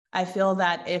I feel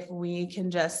that if we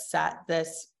can just set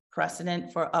this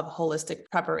precedent of holistic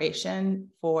preparation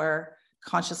for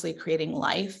consciously creating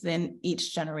life, then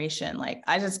each generation, like,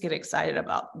 I just get excited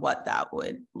about what that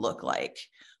would look like.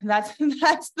 That's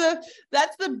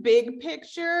the big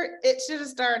picture. It should have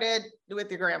started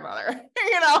with your grandmother,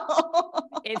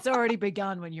 It's already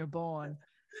begun when you're born.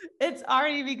 It's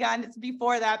already begun. It's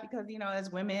before that, because,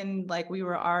 as women, like, we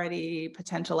were already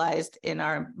potentialized in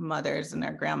our mothers and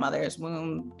our grandmothers'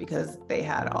 womb because they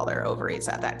had all their ovaries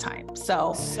at that time.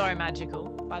 So magical,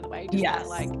 by the way. Yes.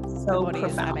 The So body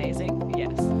profound. is amazing.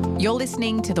 Yes. You're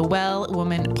listening to the Well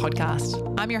Woman podcast.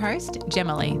 I'm your host,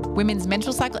 Gemma Lee, women's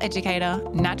menstrual cycle educator,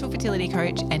 natural fertility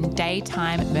coach, and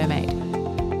daytime mermaid.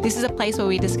 This is a place where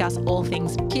we discuss all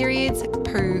things periods,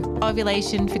 poo,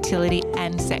 ovulation, fertility,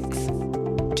 and sex.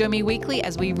 Join me weekly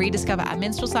as we rediscover our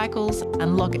menstrual cycles,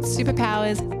 unlock its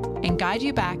superpowers, and guide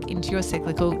you back into your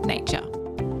cyclical nature.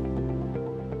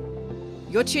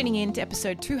 You're tuning in to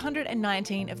episode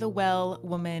 219 of the Well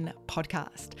Woman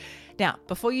podcast. Now,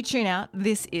 before you tune out,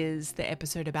 this is the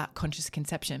episode about conscious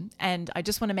conception. And I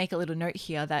just want to make a little note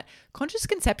here that conscious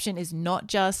conception is not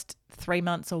just 3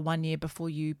 months or 1 year before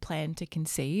you plan to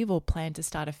conceive or plan to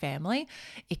start a family.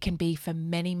 It can be for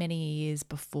many, many years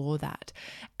before that.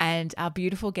 And our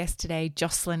beautiful guest today,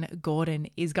 Jocelyn Gordon,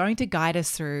 is going to guide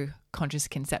us through conscious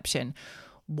conception,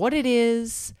 what it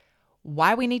is,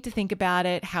 why we need to think about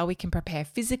it, how we can prepare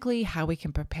physically, how we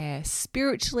can prepare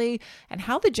spiritually, and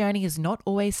how the journey is not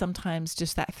always sometimes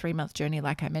just that 3-month journey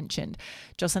like I mentioned.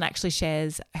 Jocelyn actually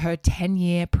shares her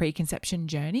 10-year preconception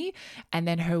journey and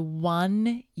then her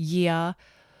 1-year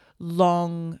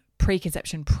long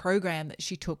preconception program that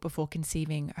she took before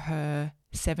conceiving her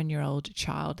 7-year-old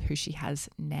child who she has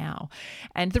now.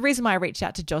 And the reason why I reached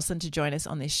out to Jocelyn to join us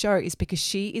on this show is because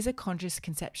she is a conscious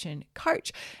conception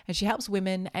coach and she helps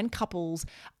women and couples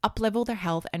up-level their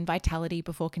health and vitality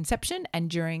before conception and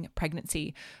during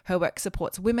pregnancy. Her work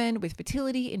supports women with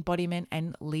fertility, embodiment,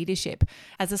 and leadership.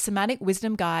 As a somatic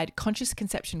wisdom guide, conscious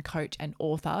conception coach, and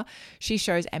author, she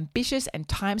shows ambitious and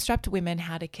time-strapped women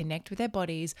how to connect with their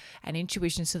bodies and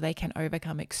intuition so they can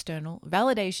overcome external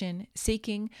validation,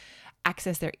 seeking,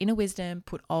 access their inner wisdom,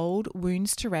 put old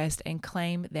wounds to rest, and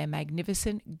claim their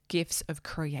magnificent gifts of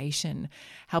creation,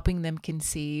 helping them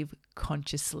conceive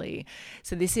consciously.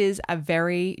 So this is a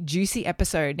very juicy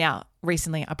episode. Now,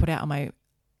 recently I put out on my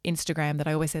Instagram that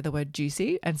I always say the word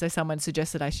juicy, and so someone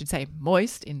suggested I should say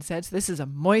moist instead. So this is a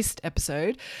moist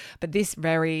episode, but this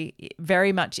very,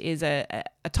 very much is a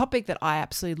topic that I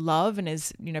absolutely love and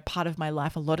is, part of my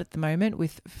life a lot at the moment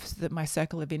with my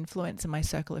circle of influence and my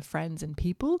circle of friends and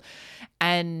people.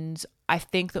 And I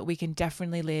think that we can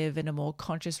definitely live in a more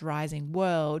conscious rising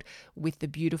world with the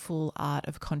beautiful art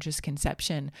of conscious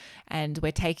conception. And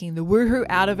we're taking the woohoo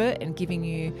out of it and giving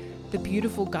you the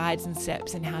beautiful guides and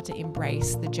steps in how to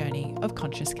embrace the journey of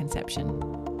conscious conception.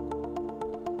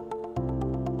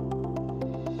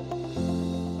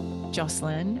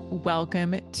 Jocelyn,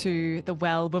 welcome to the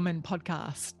Well Woman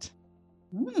podcast.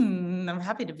 I'm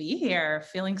happy to be here.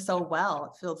 Feeling so well.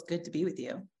 It feels good to be with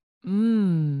you.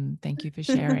 Thank you for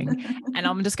sharing. And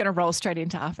I'm just going to roll straight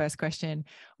into our first question.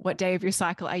 What day of your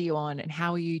cycle are you on, and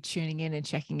how are you tuning in and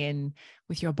checking in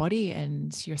with your body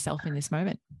and yourself in this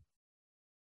moment?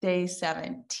 Day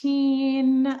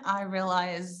 17. I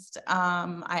realized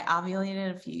I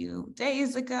ovulated a few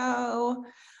days ago.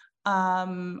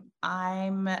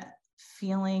 I'm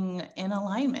feeling in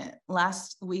alignment.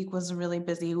 Last week was a really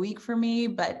busy week for me,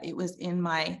 but it was in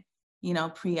my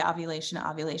pre-ovulation,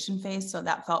 ovulation phase. So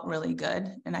that felt really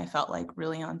good. And I felt like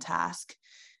really on task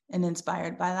and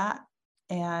inspired by that.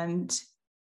 And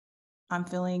I'm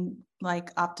feeling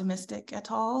like optimistic at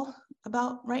all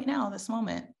about right now, this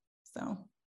moment. So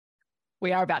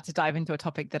we are about to dive into a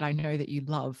topic that I know that you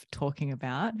love talking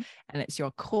about, and it's your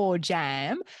core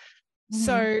jam.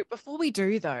 So before we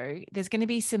do, though, there's going to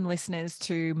be some listeners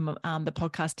to the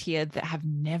podcast here that have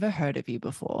never heard of you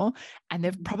before, and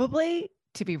they've probably,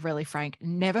 to be really frank,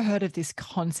 never heard of this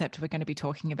concept we're going to be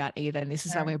talking about either. And this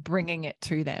is why we're bringing it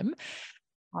to them.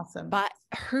 Awesome. But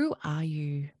who are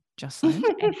you, Jocelyn?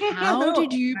 And how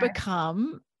did you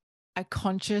become a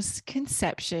conscious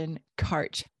conception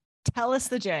coach? Tell us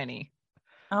the journey.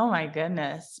 Oh my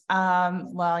goodness.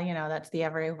 Well, that's the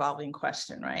ever evolving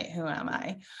question, right? Who am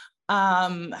I?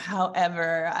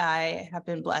 However, I have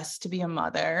been blessed to be a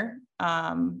mother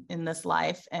in this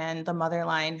life, and the mother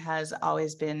line has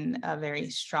always been a very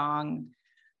strong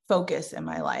focus in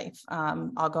my life.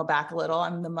 I'll go back a little.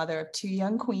 I'm the mother of 2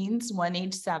 young queens, one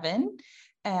age 7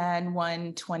 and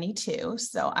one 22.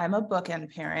 So I'm a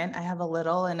bookend parent. I have a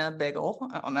little and a big ol',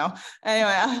 I don't know.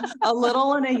 Anyway, a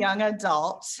little and a young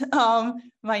adult.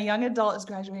 My young adult is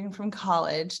graduating from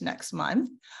college next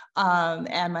month.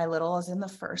 And my little is in the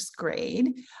first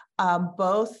grade.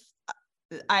 Both,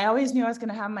 I always knew I was going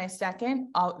to have my second,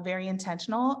 very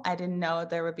intentional. I didn't know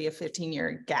there would be a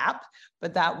 15-year gap,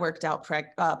 but that worked out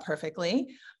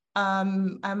perfectly.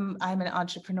 I'm an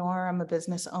entrepreneur. I'm a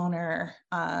business owner.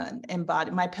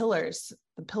 My pillars,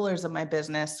 the pillars of my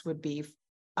business would be,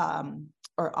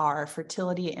 or are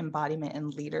fertility, embodiment,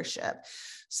 and leadership.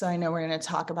 So I know we're going to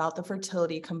talk about the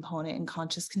fertility component in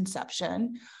conscious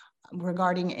conception.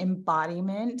 Regarding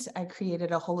embodiment, I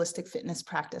created a holistic fitness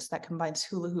practice that combines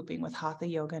hula hooping with hatha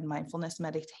yoga and mindfulness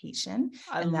meditation.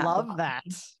 I love that.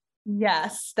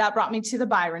 Yes, that brought me to the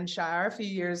Byron Shire a few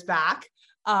years back.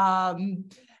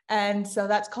 And so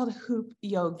that's called Hoop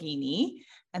Yogini.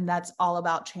 And that's all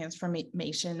about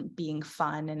transformation being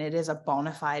fun. And it is a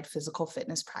bona fide physical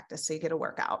fitness practice. So you get a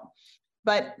workout.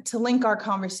 But to link our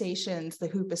conversations, the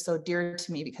hoop is so dear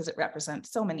to me because it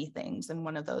represents so many things. And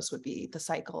one of those would be the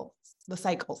cycles, the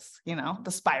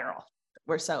spiral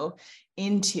we're so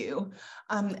into.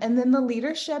 And then the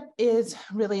leadership is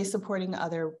really supporting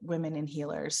other women and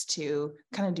healers to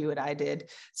kind of do what I did,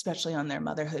 especially on their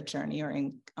motherhood journey or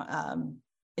in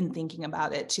thinking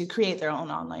about it, to create their own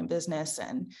online business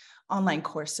and online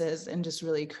courses and just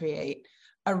really create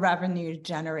a revenue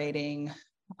generating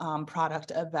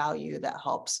product of value that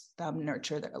helps them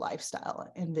nurture their lifestyle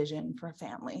and vision for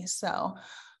families. So,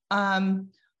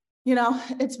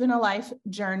 it's been a life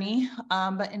journey.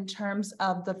 But in terms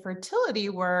of the fertility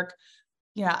work,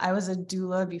 I was a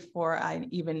doula before I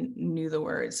even knew the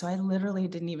word. So I literally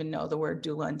didn't even know the word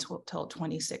doula until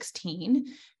 2016.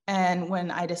 And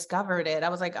when I discovered it, I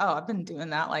was like, oh, I've been doing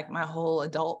that like my whole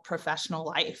adult professional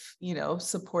life,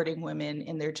 supporting women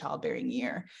in their childbearing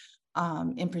year.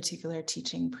 In particular,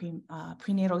 teaching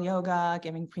prenatal yoga,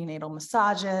 giving prenatal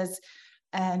massages,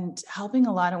 and helping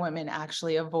a lot of women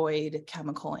actually avoid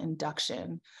chemical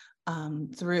induction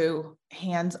through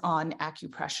hands-on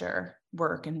acupressure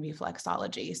work and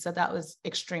reflexology. So that was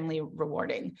extremely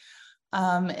rewarding.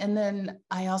 And then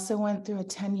I also went through a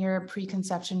 10-year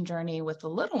preconception journey with the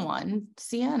little one,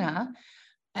 Sienna,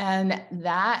 and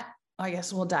that I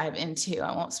guess we'll dive into.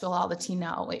 I won't spill all the tea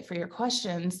now. I'll wait for your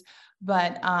questions.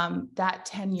 But that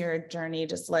 10-year journey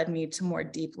just led me to more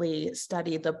deeply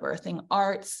study the birthing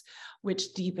arts,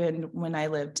 which deepened when I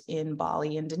lived in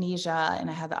Bali, Indonesia, and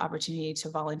I had the opportunity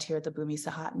to volunteer at the Bumi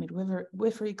Sahat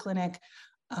Midwifery Clinic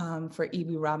for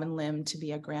Ibu Robin Lim to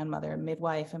be a grandmother, a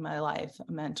midwife in my life,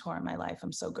 a mentor in my life.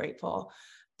 I'm so grateful.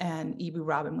 And Ibu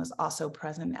Robin was also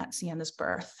present at Sienna's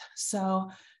birth. So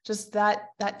just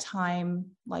that time,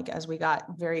 like as we got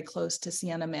very close to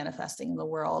Sienna manifesting in the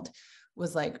world,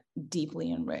 was like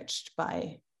deeply enriched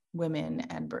by women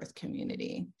and birth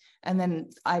community. And then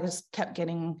I just kept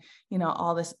getting,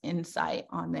 all this insight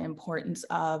on the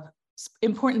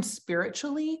importance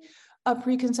spiritually of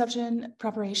preconception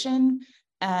preparation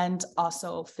and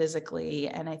also physically.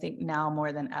 And I think now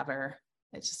more than ever,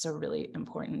 it's just a really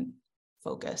important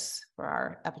focus for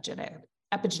our epigenetic,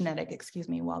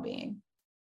 well-being.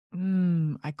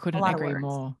 I couldn't agree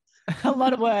more. A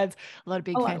lot of words, a lot of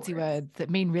big fancy words that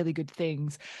mean really good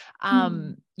things.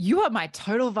 You are my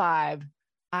total vibe.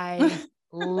 I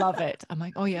love it. I'm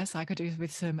like, oh yes, I could do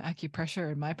with some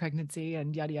acupressure in my pregnancy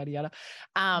and yada, yada, yada.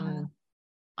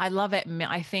 I love it.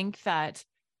 I think that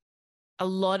a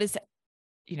lot is,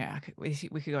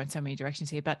 we could go in so many directions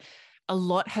here, but a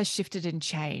lot has shifted and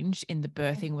changed in the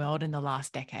birthing world in the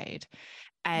last decade.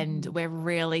 And we're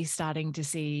really starting to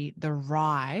see the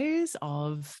rise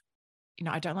of,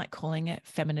 I don't like calling it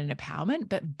feminine empowerment,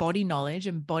 but body knowledge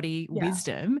and body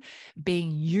wisdom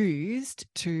being used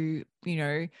to,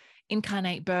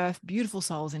 incarnate birth beautiful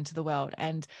souls into the world.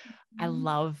 And I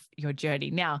love your journey.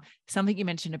 Now, something you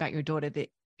mentioned about your daughter, that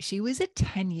she was a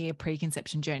 10-year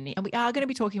preconception journey. And we are going to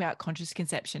be talking about conscious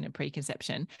conception and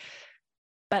preconception.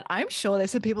 But I'm sure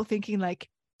there's some people thinking like,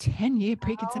 10-year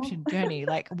preconception journey.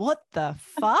 Like, what the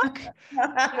fuck?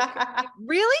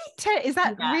 Really? Is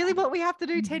that really what we have to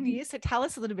do? 10 years? So tell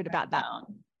us a little bit about that.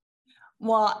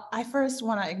 Well, I first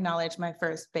want to acknowledge my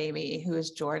first baby, who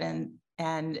is Jordan.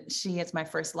 And she is my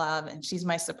first love, and she's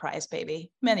my surprise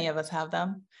baby. Many of us have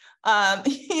them. And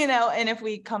if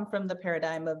we come from the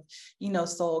paradigm of,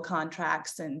 soul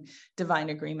contracts and divine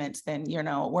agreements, then,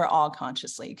 we're all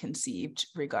consciously conceived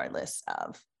regardless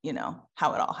of,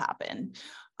 how it all happened.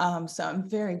 So I'm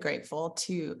very grateful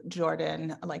to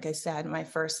Jordan, like I said, my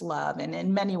first love. And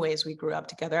in many ways, we grew up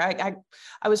together.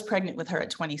 I was pregnant with her at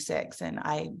 26, and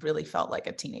I really felt like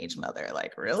a teenage mother.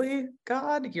 Like, really,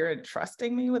 God, you're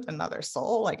entrusting me with another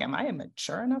soul? Like, am I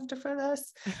mature enough for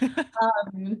this?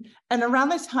 And around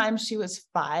the time she was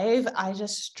 5, I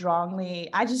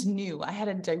just knew, I had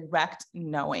a direct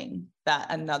knowing that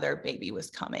another baby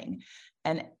was coming.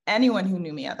 And anyone who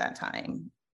knew me at that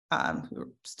time, who are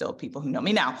still people who know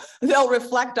me now, they'll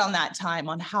reflect on that time,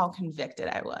 on how convicted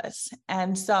I was.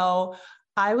 And so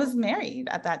I was married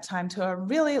at that time to a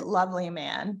really lovely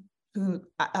man whom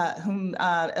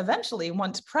eventually,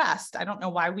 once pressed, I don't know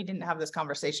why we didn't have this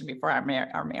conversation before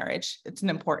our marriage. It's an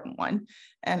important one.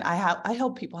 And I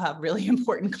help people have really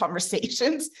important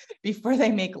conversations before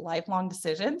they make lifelong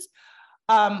decisions.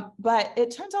 But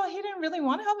it turns out he didn't really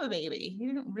want to have a baby. He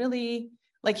didn't really,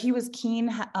 like, he was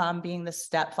keen being the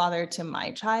stepfather to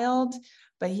my child,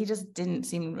 but he just didn't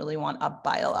seem to really want a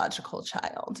biological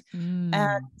child.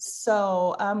 And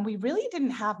so we really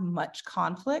didn't have much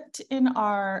conflict in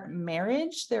our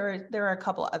marriage. There are a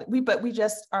couple other,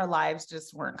 our lives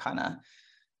just weren't kind of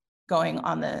going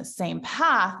on the same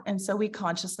path. And so we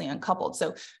consciously uncoupled.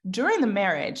 So during the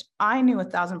marriage, I knew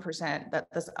 1,000% that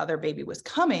this other baby was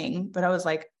coming, but I was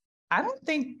like, I don't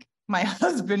think my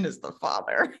husband is the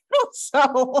father.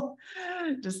 So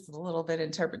just a little bit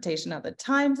interpretation of the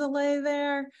time delay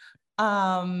there.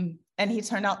 And he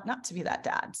turned out not to be that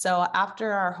dad. So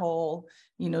after our whole,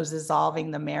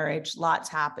 dissolving the marriage, lots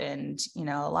happened, a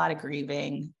lot of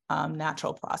grieving,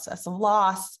 natural process of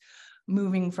loss,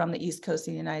 moving from the East Coast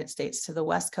of the United States to the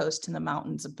West Coast in the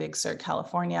mountains of Big Sur,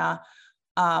 California.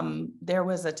 There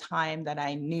was a time that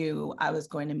I knew I was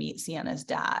going to meet Sienna's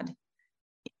dad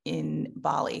in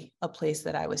Bali, a place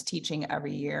that I was teaching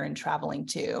every year and traveling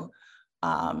to,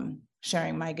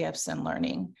 sharing my gifts and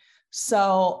learning.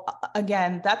 So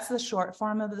again, that's the short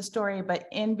form of the story, but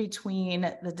in between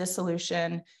the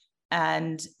dissolution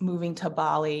and moving to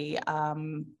Bali,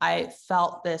 I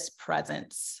felt this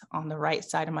presence on the right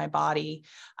side of my body.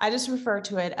 I just refer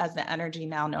to it as the energy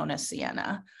now known as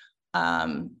Sienna.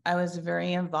 I was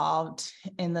very involved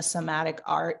in the somatic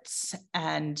arts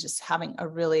and just having a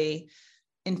really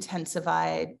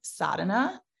intensified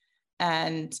sadhana.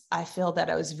 And I feel that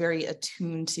I was very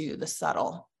attuned to the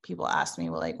subtle. People ask me,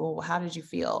 well, how did you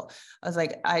feel? I was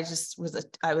like, I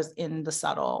was in the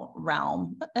subtle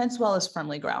realm, as well as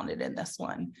firmly grounded in this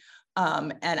one.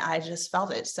 And I just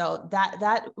felt it. So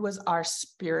that was our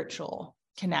spiritual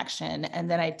connection. And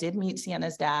then I did meet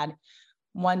Sienna's dad.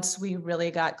 Once we really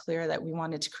got clear that we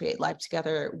wanted to create life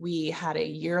together, we had a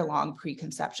year-long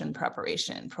preconception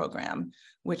preparation program,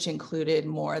 which included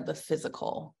more of the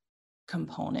physical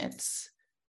components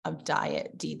of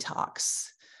diet, detox,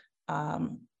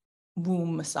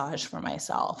 womb massage for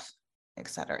myself, et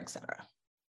cetera, et cetera.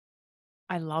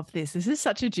 I love this. This is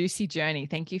such a juicy journey.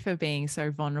 Thank you for being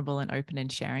so vulnerable and open and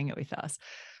sharing it with us,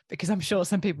 because I'm sure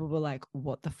some people were like,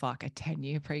 what the fuck, a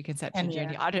 10-year preconception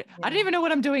journey? I don't even know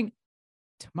what I'm doing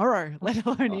tomorrow, let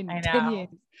alone in 10 years.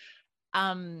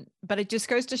 But it just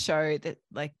goes to show that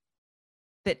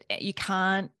that you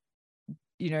can't,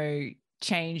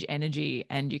 change energy,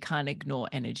 and you can't ignore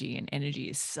energy. And energy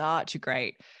is such a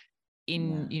great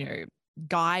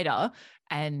guider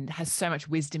and has so much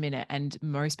wisdom in it. And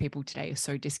most people today are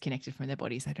so disconnected from their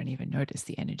bodies, they don't even notice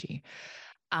the energy.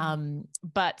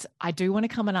 But I do want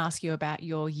to come and ask you about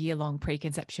your year-long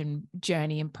preconception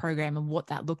journey and program and what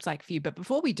that looked like for you. But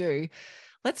before we do,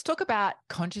 let's talk about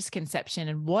conscious conception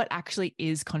and what actually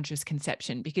is conscious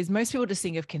conception, because most people just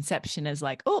think of conception as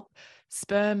like, oh,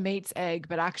 sperm meets egg,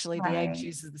 but actually the egg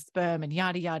chooses the sperm and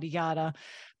yada, yada, yada.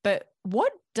 But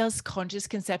what does conscious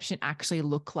conception actually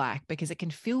look like? Because it can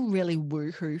feel really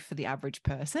woohoo for the average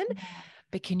person,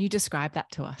 but can you describe that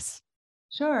to us?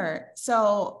 Sure.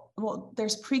 So,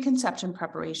 there's preconception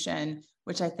preparation,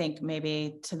 which I think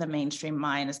maybe to the mainstream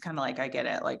mind is kind of like, I get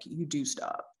it, like you do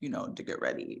stuff, to get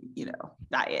ready,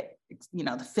 diet,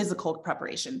 the physical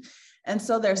preparation. And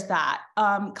so there's that.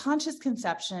 Conscious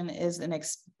conception is an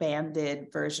expanded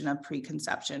version of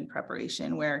preconception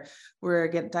preparation, where we're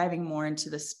diving more into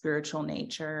the spiritual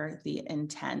nature, the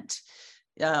intent,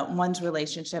 one's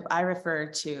relationship. I refer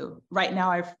to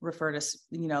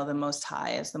the Most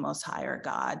High as the Most High or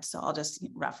God. So I'll just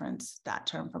reference that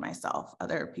term for myself.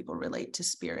 Other people relate to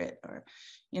spirit or,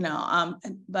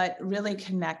 but really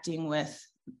connecting with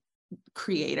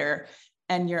Creator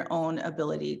and your own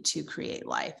ability to create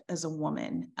life as a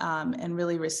woman, and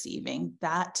really receiving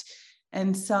that.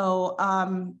 And so,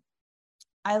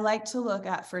 I like to look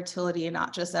at fertility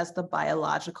not just as the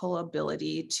biological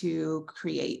ability to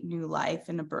create new life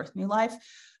and to birth new life,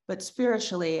 but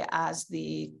spiritually as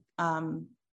the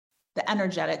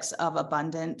energetics of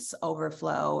abundance,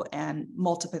 overflow, and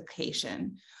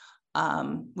multiplication,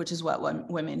 which is what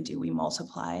women do. We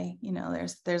multiply. You know,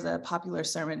 there's a popular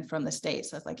sermon from the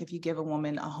States that's like, if you give a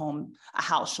woman a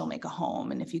house, she'll make a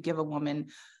home. And if you give a woman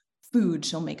food,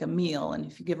 she'll make a meal. And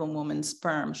if you give a woman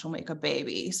sperm, she'll make a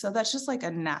baby. So that's just like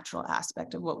a natural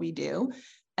aspect of what we do.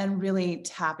 And really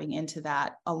tapping into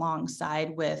that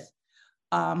alongside with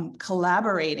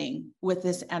collaborating with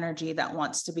this energy that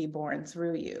wants to be born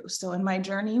through you. So in my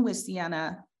journey with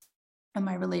Sienna and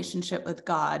my relationship with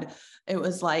God, it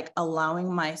was like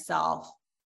allowing myself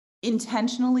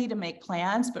intentionally to make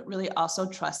plans, but really also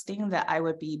trusting that I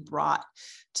would be brought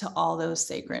to all those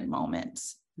sacred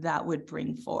moments that would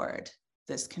bring forward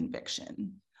this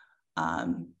conviction.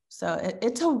 So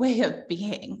it's a way of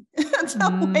being. It's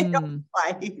a way of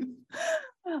life.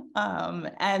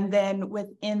 And then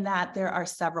within that, there are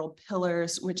several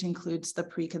pillars, which includes the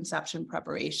preconception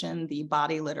preparation, the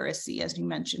body literacy, as you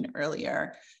mentioned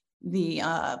earlier, the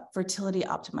fertility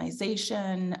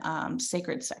optimization,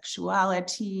 sacred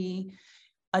sexuality,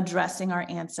 addressing our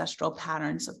ancestral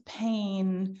patterns of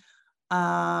pain,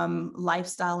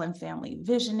 lifestyle and family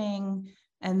visioning.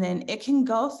 And then it can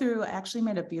go through, I actually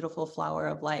made a beautiful flower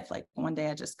of life. Like one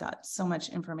day I just got so much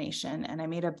information and I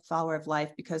made a flower of life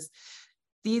because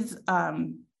these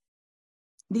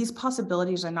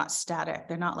possibilities are not static.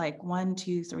 They're not like 1,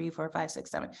 2, 3, 4, 5,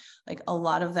 6, 7. Like a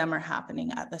lot of them are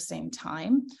happening at the same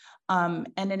time. And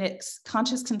in its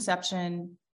conscious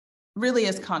conception really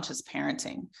is conscious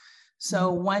parenting.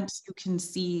 So once you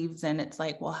conceive, then it's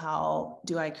like, well, how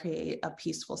do I create a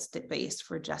peaceful space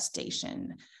for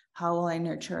gestation? How will I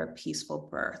nurture a peaceful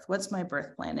birth? What's my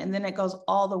birth plan? And then it goes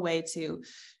all the way to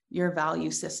your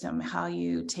value system, how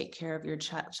you take care of your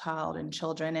child and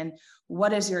children, and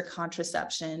what is your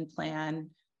contraception plan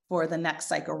for the next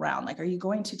cycle round? Like, are you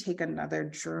going to take another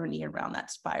journey around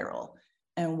that spiral?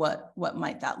 And what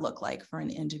might that look like for an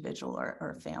individual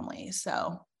or family?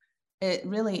 So it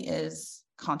really is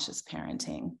conscious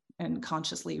parenting and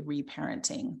consciously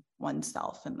reparenting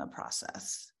oneself in the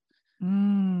process.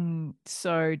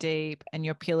 So deep. And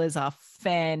your pillars are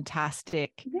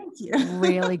fantastic. Thank you.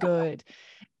 Really good.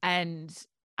 And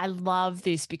I love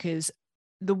this because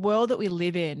the world that we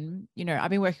live in, you know,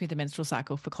 I've been working with the menstrual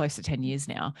cycle for close to 10 years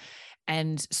now.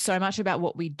 And so much about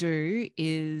what we do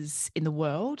is in the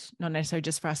world, not necessarily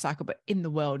just for our cycle, but in the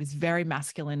world is very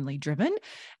masculinely driven.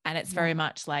 And it's very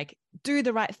much like, do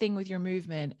the right thing with your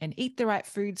movement and eat the right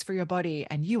foods for your body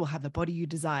and you will have the body you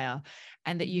desire,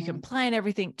 and that you can plan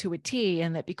everything to a T,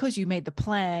 and that because you made the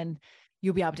plan,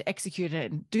 you'll be able to execute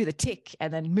it and do the tick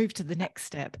and then move to the next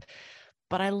step.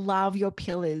 But I love your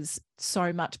pillars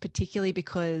so much, particularly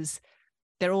because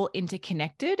they're all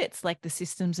interconnected. It's like the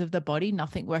systems of the body.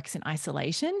 Nothing works in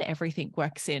isolation. Everything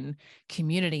works in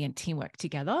community and teamwork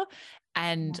together.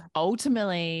 And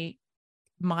ultimately,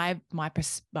 my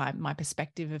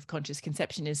perspective of conscious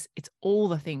conception is it's all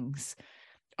the things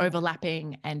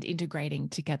overlapping and integrating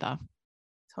together.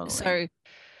 Totally. So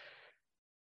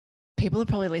people are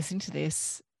probably listening to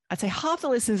this. I'd say half the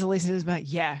listeners are listeners, but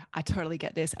yeah, I totally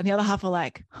get this. And the other half are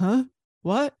like, huh?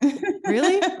 What?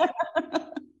 Really?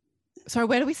 So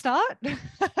where do we start?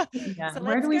 Yeah. So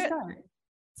where do we start?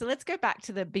 So let's go back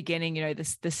to the beginning, you know,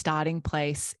 the starting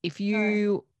place. If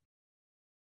you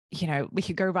know, we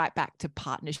could go right back to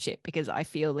partnership, because I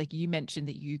feel like you mentioned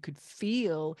that you could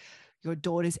feel your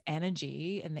daughter's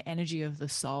energy and the energy of the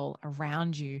soul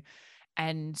around you.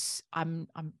 And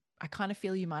I kind of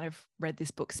feel you might have read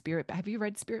this book, Spirit. Have you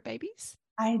read Spirit Babies?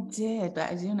 I did, but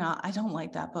I don't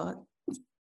like that book.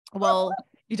 Well,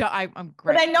 you don't, I'm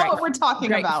great. But I know what we're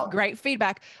talking about. Great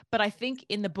feedback. But I think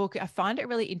in the book, I find it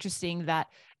really interesting that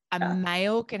a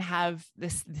male can have the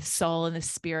soul and the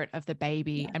spirit of the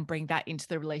baby and bring that into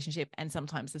the relationship. And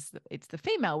sometimes it's the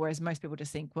female, whereas most people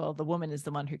just think, well, the woman is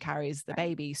the one who carries the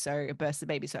baby. So it births the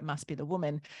baby. So it must be the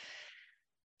woman.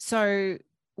 So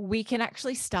we can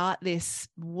actually start this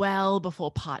well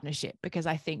before partnership, because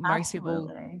I think most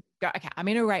people go, okay, I'm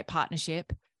in a great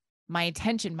partnership. My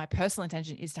personal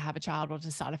intention is to have a child or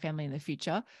to start a family in the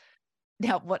future.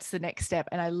 Now, what's the next step?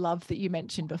 And I love that you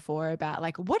mentioned before about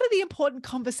like, what are the important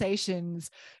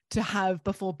conversations to have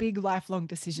before big lifelong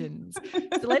decisions?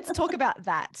 So let's talk about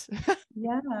that.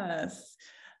 Yes.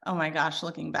 Oh my gosh,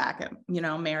 looking back at,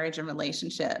 marriage and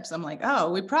relationships, I'm like, oh,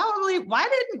 why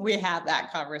didn't we have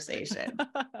that conversation?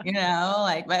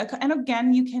 And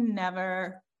again, you can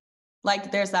never,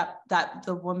 like, there's that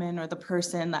the woman or the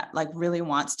person that like really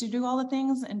wants to do all the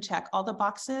things and check all the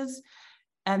boxes.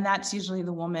 And that's usually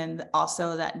the woman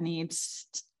also that needs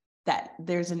that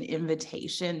there's an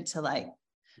invitation to like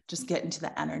just get into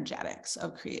the energetics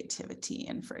of creativity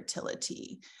and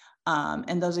fertility.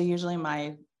 And those are usually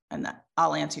and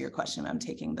I'll answer your question. I'm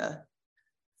taking the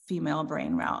female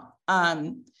brain route.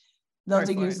 Those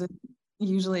are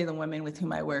usually the women with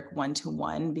whom I work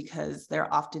one-to-one, because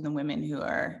they're often the women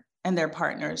and their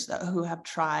partners who have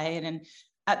tried. And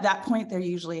at that point, they're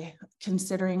usually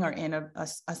considering or in a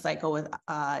cycle with,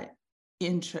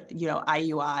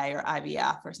 IUI or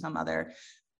IVF or some other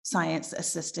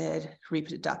science-assisted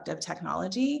reproductive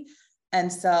technology.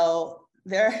 And so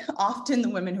they're often the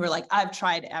women who are like, I've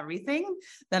tried everything,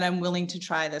 that I'm willing to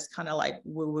try this kind of like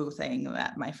woo-woo thing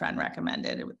that my friend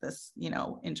recommended with this,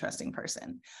 interesting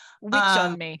person. Which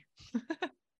on me.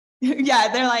 Yeah,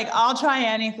 they're like, I'll try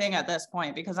anything at this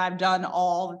point because I've done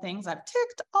all the things. I've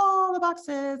ticked all the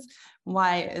boxes.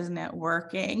 Why isn't it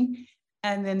working?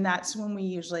 And then that's when we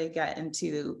usually get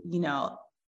into,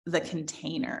 the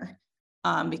container.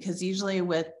 Because usually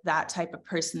with that type of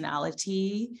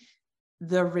personality,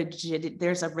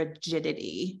 there's a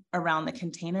rigidity around the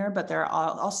container, but there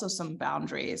are also some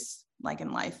boundaries, like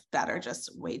in life, that are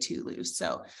just way too loose.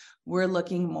 So we're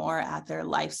looking more at their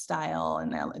lifestyle,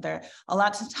 and they're a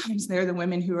lot of times they're the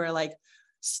women who are like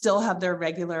still have their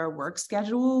regular work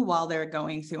schedule while they're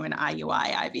going through an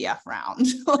IUI IVF round.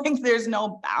 Like there's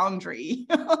no boundary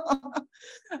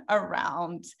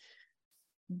around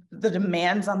the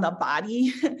demands on the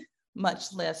body,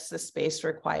 much less the space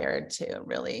required to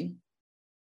really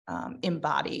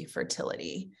embody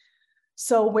fertility.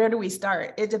 So where do we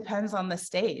start? It depends on the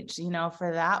stage.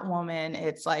 For that woman,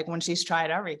 it's like when she's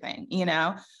tried everything,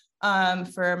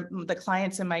 for the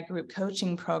clients in my group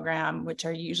coaching program, which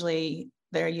they're usually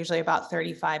about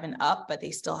 35 and up, but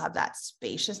they still have that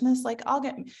spaciousness. Like, I'll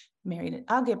get married,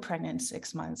 I'll get pregnant in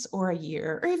 6 months or a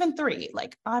year or even 3.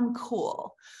 Like, I'm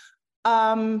cool.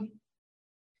 There's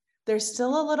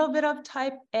still a little bit of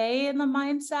type A in the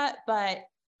mindset, but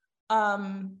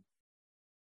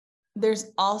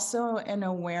there's also an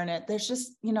awareness. There's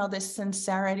just, this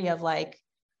sincerity of like,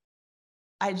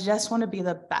 I just want to be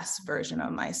the best version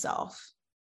of myself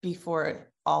before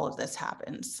all of this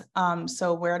happens.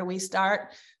 So where do we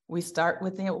start? We start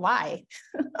with the why.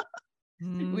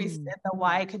 The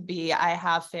why could be, I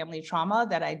have family trauma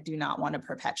that I do not want to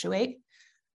perpetuate.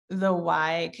 The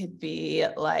why could be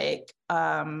like,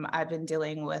 I've been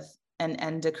dealing with an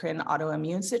endocrine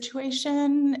autoimmune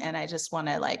situation, and I just want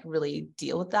to like really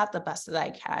deal with that the best that I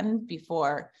can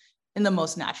in the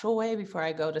most natural way, before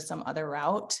I go to some other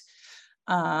route.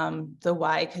 The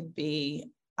why could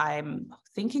be, I'm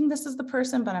thinking this is the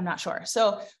person, but I'm not sure.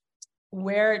 So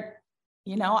where,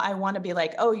 I want to be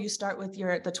like, oh, you start with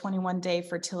the 21-day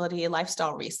fertility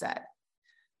lifestyle reset.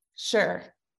 Sure.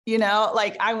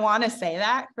 Like I want to say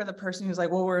that for the person who's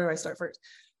like, well, where do I start first?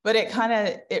 But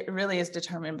it really is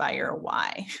determined by your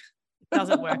why. It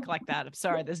doesn't work like that. I'm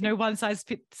sorry. There's no one size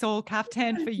fits all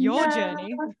caftan for your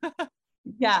journey.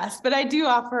 Yes, but I do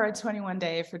offer a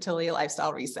 21-day fertility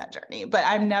lifestyle reset journey, but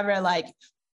I'm never like,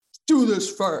 do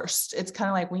this first. It's kind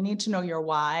of like, we need to know your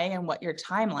why and what your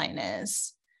timeline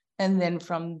is. And then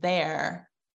from there,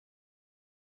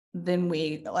 then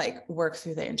we like work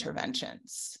through the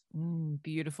interventions.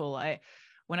 Beautiful.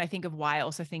 When I think of why, I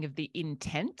also think of the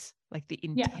intent, like the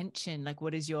intention, like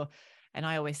what is and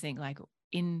I always think like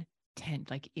intent,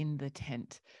 like in the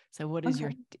tent. So what is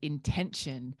your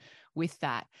intention with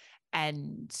that?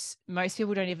 And most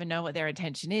people don't even know what their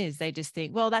intention is. They just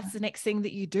think, well, that's the next thing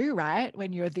that you do, right?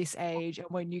 When you're this age and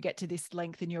when you get to this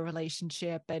length in your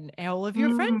relationship and all of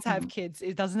your friends have kids,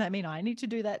 doesn't that mean I need to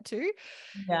do that too?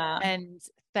 Yeah. And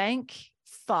thank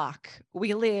fuck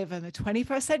we live in the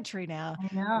 21st century now.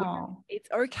 I know. It's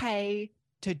okay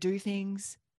to do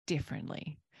things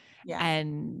differently. Yeah.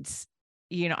 And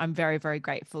I'm very, very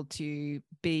grateful to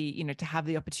be, to have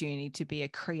the opportunity to be a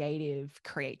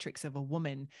creatrix of a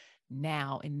woman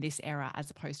now in this era, as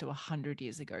opposed to 100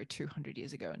 years ago, 200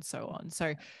 years ago, and so on.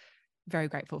 So very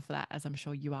grateful for that, as I'm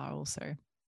sure you are also.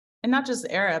 And not just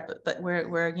era, but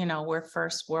we're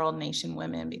first world nation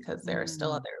women, because there are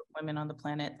still other women on the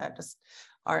planet that just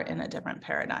are in a different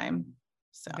paradigm.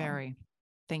 So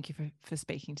Thank you for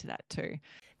speaking to that too.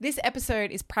 This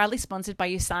episode is proudly sponsored by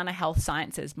USANA Health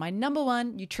Sciences, my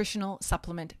 #1 nutritional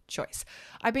supplement choice.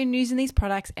 I've been using these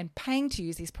products and paying to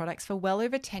use these products for well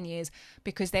over 10 years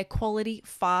because their quality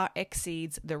far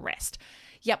exceeds the rest.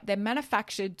 Yep, they're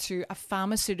manufactured to a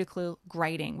pharmaceutical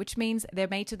grading, which means they're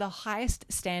made to the highest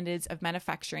standards of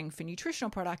manufacturing for nutritional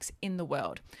products in the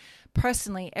world.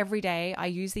 Personally, every day I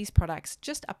use these products,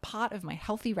 just a part of my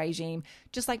healthy regime,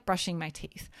 just like brushing my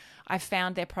teeth. I've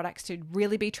found their products to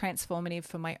really be transformative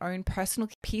for my own personal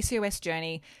PCOS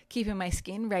journey, keeping my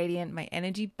skin radiant, my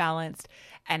energy balanced,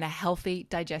 and a healthy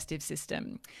digestive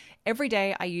system. Every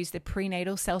day I use the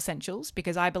prenatal cell essentials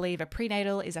because I believe a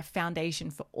prenatal is a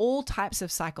foundation for all types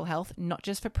of cycle health, not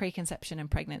just for preconception and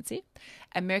pregnancy.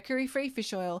 A mercury-free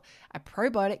fish oil, a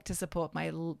probiotic to support my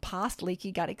past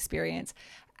leaky gut experience,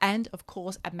 and of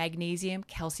course, a magnesium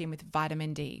calcium with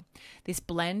vitamin D. This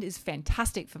blend is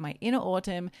fantastic for my inner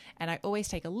autumn, and I always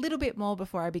take a little bit more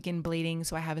before I begin bleeding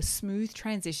so I have a smooth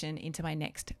transition into my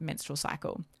next menstrual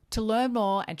cycle. To learn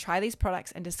more and try these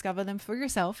products and discover them for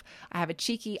yourself, I have a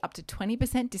cheeky up to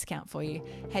 20% discount for you.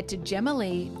 Head to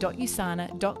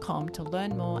gemalee.usana.com to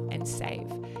learn more and save.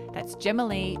 That's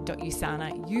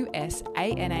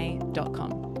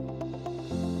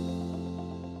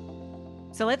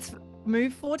gemalee.usana.com. So let's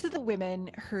move forward to the women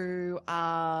who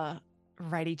are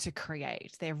ready to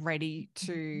create. They're ready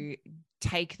to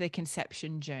take the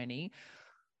conception journey.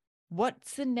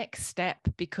 What's the next step?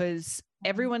 Because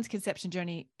everyone's conception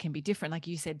journey can be different. Like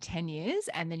you said, 10 years.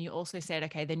 And then you also said,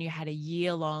 okay, then you had a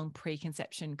year-long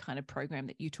preconception kind of program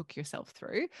that you took yourself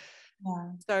through.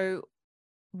 Yeah. So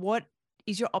what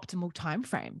is your optimal time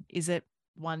frame? Is it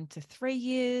 1 to 3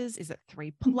 years? Is it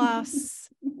 3+?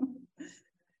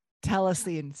 Tell us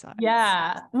the insights.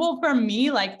 Yeah. Well, for me,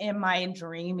 like in my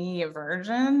dreamy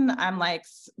version, I'm like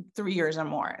 3 years or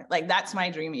more. Like that's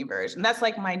my dreamy version. That's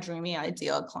like my dreamy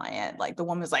ideal client. Like the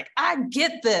woman's like, I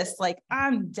get this. Like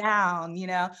I'm down,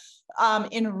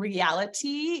 in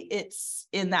reality, it's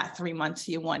in that 3 months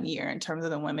to 1 year in terms of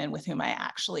the women with whom I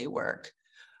actually work.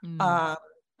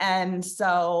 And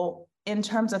so in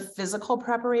terms of physical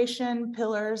preparation,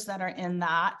 pillars that are in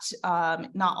that,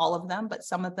 not all of them, but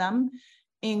some of them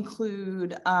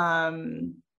include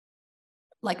like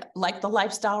the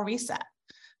lifestyle reset.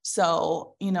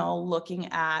 So, looking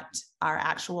at our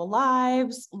actual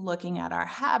lives, looking at our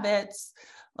habits,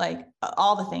 like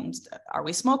all the things. Are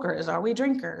we smokers? Are we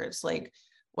drinkers? Like,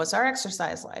 what's our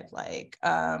exercise life like?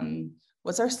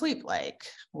 What's our sleep like?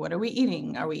 What are we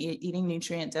eating? Are we eating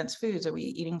nutrient dense foods? Are we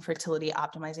eating fertility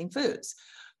optimizing foods?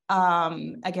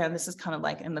 Again, this is kind of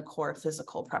like in the core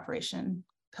physical preparation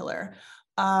pillar.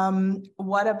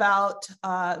 What about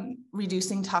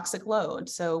reducing toxic load?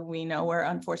 So we know where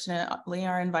unfortunately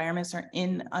our environments are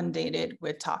inundated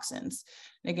with toxins.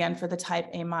 And again, for the type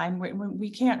A mind, we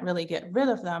can't really get rid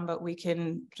of them, but we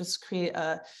can just create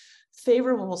a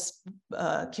favorable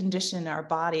condition in our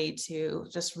body to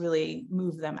just really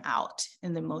move them out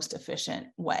in the most efficient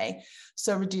way.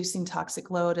 So reducing toxic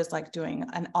load is like doing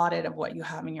an audit of what you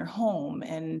have in your home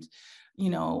and,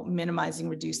 minimizing,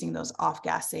 reducing those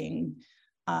off-gassing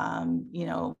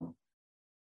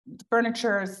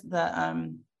furniture,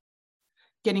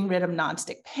 getting rid of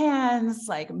nonstick pans,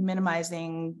 like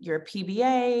minimizing your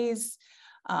PBAs.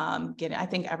 I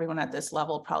think everyone at this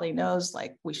level probably knows,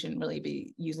 like, we shouldn't really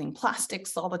be using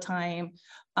plastics all the time.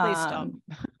 Please stop.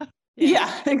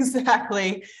 Yeah,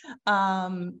 exactly.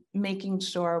 Making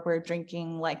sure we're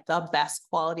drinking like the best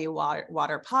quality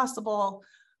water possible.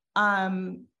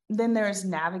 Then there's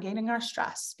navigating our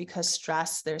stress, because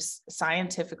stress, there's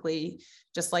scientifically,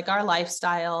 just like our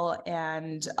lifestyle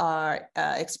and our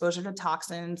exposure to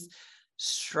toxins,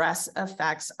 stress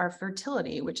affects our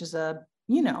fertility, which is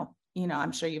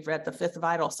I'm sure you've read the fifth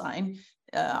vital sign.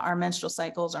 Our menstrual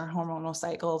cycles, our hormonal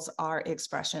cycles are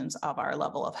expressions of our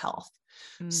level of health.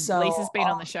 So Lisa's been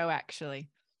on the show actually.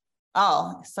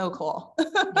 Oh, so cool.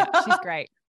 Yeah, she's great.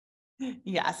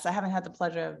 Yes, I haven't had the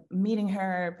pleasure of meeting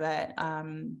her, but,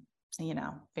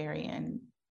 very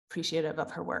appreciative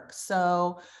of her work.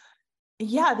 So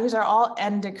yeah, these are all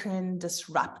endocrine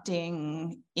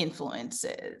disrupting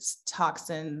influences,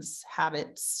 toxins,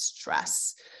 habits,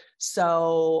 stress.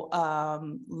 So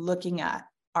looking at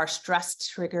our stress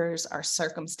triggers, our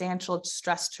circumstantial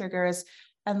stress triggers,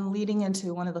 and leading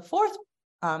into one of the fourth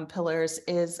pillars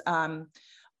is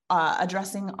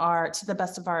addressing to the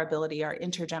best of our ability, our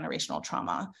intergenerational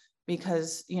trauma,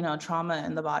 because, trauma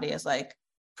in the body is like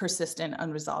persistent,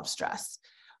 unresolved stress.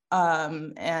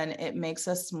 And it makes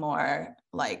us more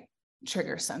like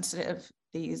trigger sensitive,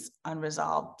 these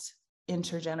unresolved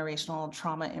intergenerational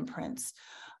trauma imprints.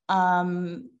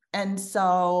 And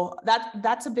so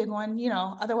that's a big one,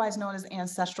 otherwise known as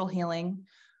ancestral healing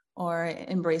or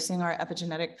embracing our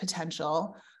epigenetic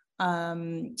potential.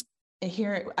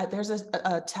 Here, there's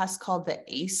a test called the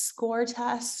ACE score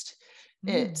test.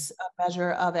 It's a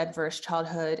measure of adverse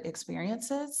childhood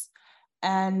experiences.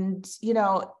 And,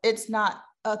 it's not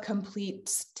a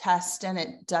complete test, and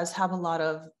it does have a lot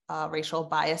of racial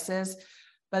biases,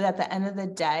 But at the end of the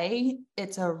day,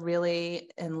 it's a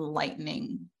really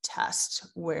enlightening test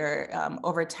where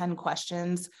over 10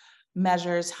 questions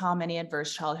measures how many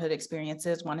adverse childhood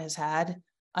experiences one has had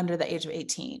under the age of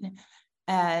 18.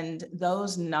 And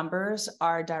those numbers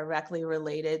are directly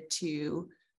related to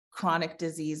chronic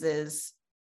diseases,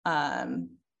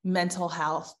 mental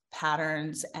health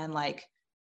patterns, and like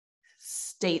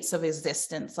states of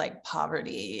existence like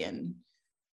poverty and,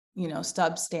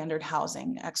 substandard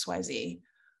housing, XYZ.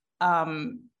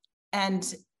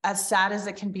 And as sad as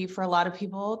it can be for a lot of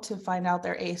people to find out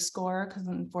their ACE score, because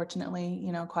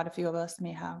unfortunately, quite a few of us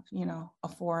may have, a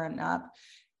 4 and up,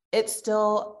 it's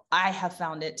still, I have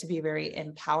found it to be very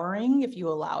empowering if you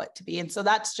allow it to be. And so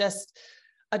that's just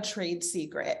a trade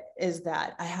secret, is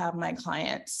that I have my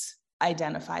clients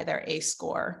identify their ACE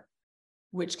score,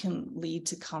 which can lead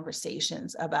to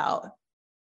conversations about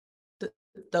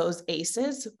those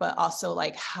ACEs, but also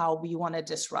like how we want to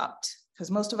disrupt,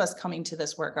 because most of us coming to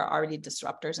this work are already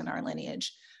disruptors in our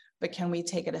lineage, but can we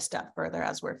take it a step further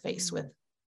as we're faced with,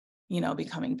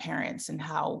 becoming parents, and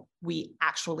how we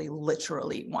actually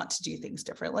literally want to do things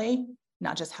differently,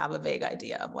 not just have a vague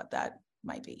idea of what that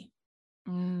might be.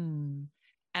 And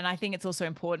I think it's also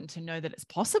important to know that it's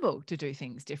possible to do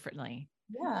things differently.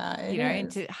 Yeah,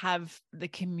 and to have the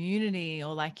community,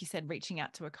 or like you said, reaching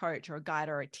out to a coach or a guide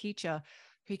or a teacher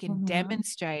who can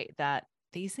demonstrate that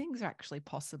these things are actually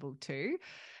possible too.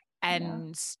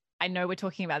 And I know we're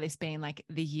talking about this being like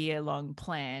the year-long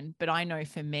plan, but I know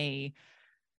for me,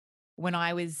 when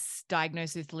I was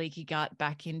diagnosed with leaky gut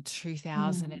back in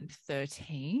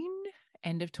 2013,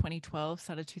 end of 2012,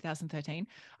 started 2013,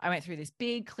 I went through this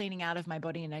big cleaning out of my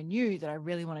body, and I knew that I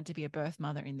really wanted to be a birth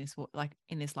mother in this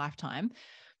lifetime.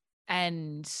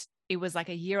 And it was like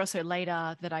a year or so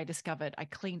later that I discovered I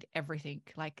cleaned everything,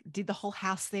 like did the whole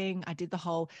house thing. I did the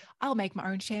whole, I'll make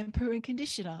my own shampoo and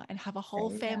conditioner and have a whole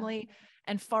family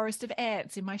and forest of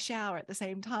ants in my shower at the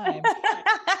same time,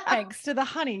 thanks to the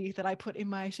honey that I put in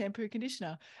my shampoo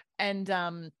conditioner. And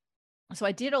so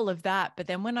I did all of that. But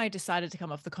then when I decided to come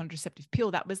off the contraceptive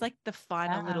pill, that was like the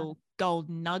final little gold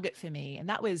nugget for me. And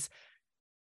that was,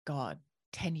 God,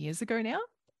 10 years ago now.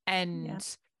 And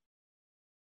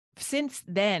since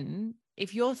then,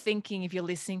 if you're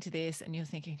listening to this and you're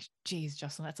thinking, geez,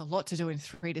 Jocelyn, that's a lot to do in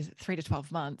 3 to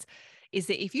 12 months, is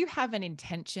that if you have an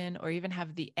intention or even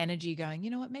have the energy going, you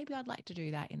know what, maybe I'd like to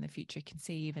do that in the future,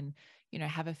 conceive and,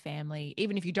 have a family,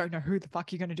 even if you don't know who the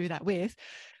fuck you're going to do that with,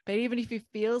 but even if it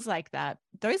feels like that,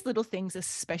 those little things,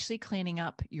 especially cleaning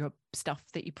up your stuff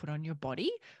that you put on your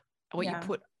body, what you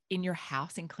put in your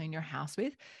house and clean your house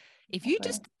with, if you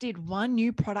just did one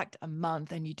new product a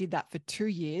month and you did that for 2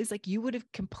 years, like you would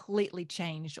have completely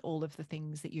changed all of the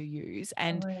things that you use.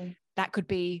 And that could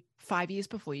be 5 years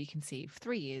before you conceive,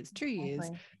 3 years, 2 years.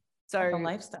 So like a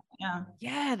lifestyle.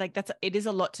 Like it is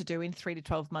a lot to do in 3 to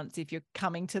 12 months. If you're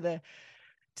coming to the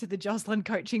Jocelyn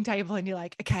coaching table and you're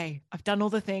like, okay, I've done all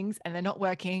the things and they're not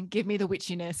working. Give me the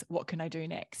witchiness. What can I do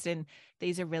next? And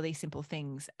these are really simple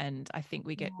things. And I think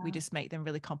we just make them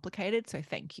really complicated. So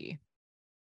thank you.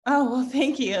 Oh, well,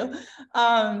 thank you.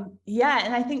 And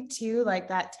I think too, like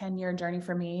that 10-year journey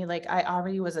for me, like I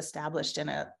already was established in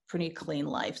a pretty clean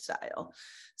lifestyle.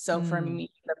 So for me,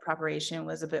 the preparation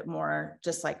was a bit more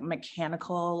just like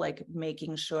mechanical, like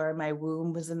making sure my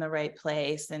womb was in the right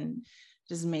place and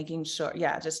just making sure,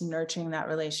 just nurturing that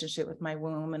relationship with my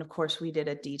womb. And of course we did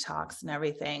a detox and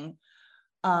everything.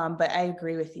 But I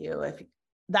agree with you.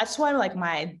 That's why like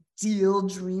my ideal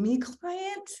dreamy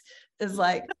client is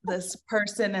like this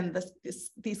person and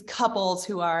these couples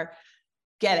who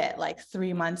get it like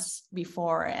 3 months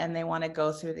before, and they want to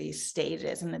go through these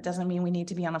stages. And it doesn't mean we need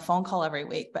to be on a phone call every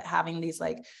week, but having these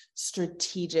like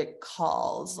strategic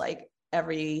calls, like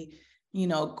every,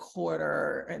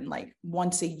 quarter and like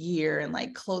once a year, and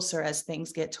like closer as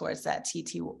things get towards that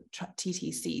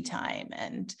TTC time.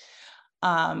 And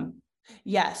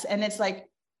yes. And it's like,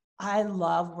 I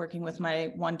love working with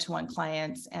my one-to-one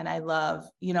clients. And I love,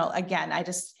 again, I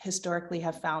just historically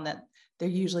have found that they're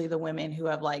usually the women who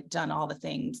have like done all the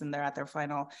things and they're at their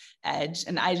final edge.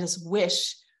 And I just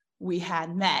wish we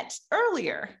had met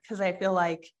earlier, because I feel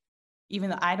like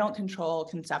even though I don't control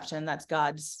conception, that's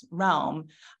God's realm,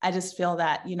 I just feel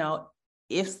that,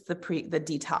 if the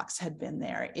detox had been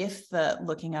there, if the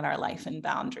looking at our life and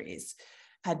boundaries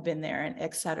had been there, and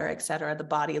et cetera, the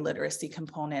body literacy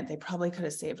component, they probably could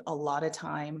have saved a lot of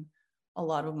time, a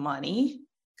lot of money,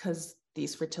 because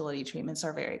these fertility treatments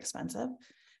are very expensive,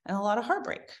 and a lot of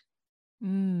heartbreak.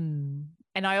 And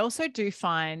I also do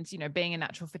find, being a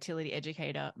natural fertility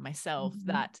educator myself,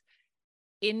 that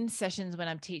in sessions when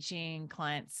I'm teaching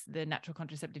clients the natural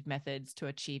contraceptive methods to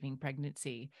achieving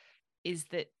pregnancy, is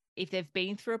that if they've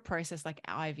been through a process like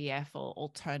IVF or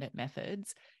alternate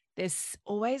methods, there's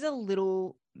always a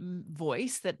little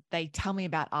voice that they tell me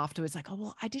about afterwards, like, oh,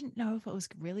 well, I didn't know if it was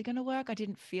really going to work. I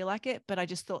didn't feel like it, but I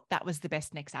just thought that was the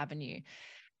best next avenue.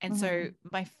 And so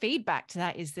my feedback to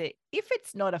that is that if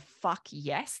it's not a fuck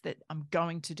yes, that I'm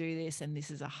going to do this and this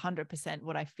is 100%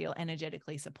 what I feel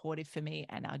energetically supportive for me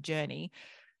and our journey,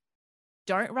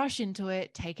 don't rush into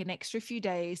it. Take an extra few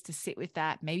days to sit with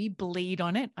that. Maybe bleed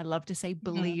on it. I love to say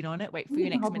bleed on it. Wait for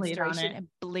your next menstruation and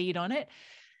bleed on it.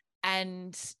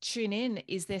 And tune in.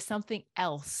 Is there something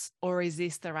else, or is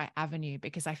this the right avenue?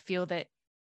 Because I feel that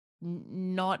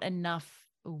not enough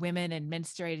women and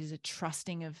menstruators are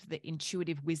trusting of the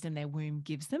intuitive wisdom their womb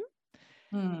gives them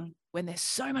when there's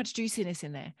so much juiciness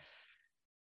in there.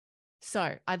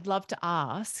 So I'd love to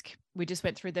ask, we just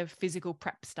went through the physical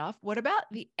prep stuff. What about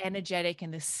the energetic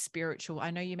and the spiritual? I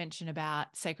know you mentioned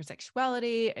about sacred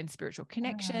sexuality and spiritual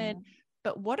connection,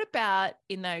 but what about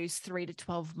in those 3 to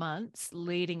 12 months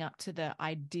leading up to the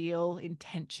ideal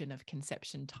intention of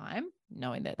conception time,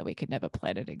 knowing that we could never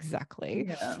plan it exactly?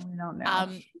 Yeah, we don't know.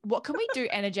 What can we do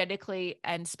energetically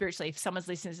and spiritually if someone's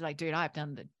listening is like, dude, I've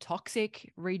done the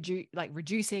toxic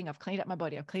reducing, I've cleaned up my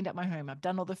body, I've cleaned up my home, I've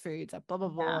done all the foods, I've blah, blah,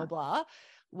 blah, blah, blah.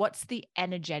 What's the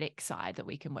energetic side that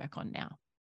we can work on now?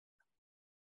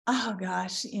 Oh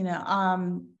gosh,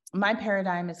 my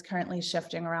paradigm is currently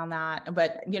shifting around that,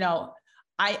 but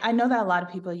I know that a lot of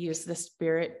people use the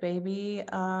Spirit Baby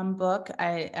book.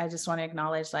 I just want to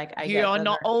acknowledge, like, you're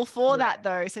not all for that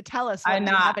though. So tell us, do you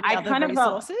have any other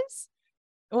resources?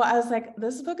 Well, I was like,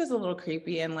 this book is a little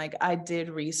creepy. And like, I did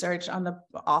research on the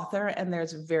author and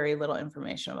there's very little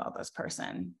information about this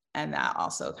person. And that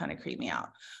also kind of creeped me out.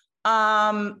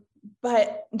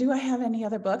 But do I have any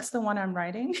other books? The one I'm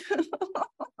writing?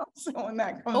 So when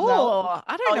that comes out,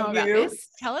 I don't know about this.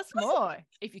 Tell us more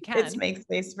if you can. It's Make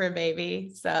Space for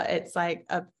Baby. So it's like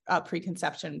a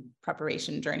preconception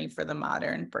preparation journey for the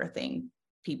modern birthing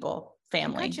people,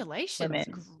 family. Congratulations.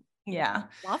 Women. Yeah.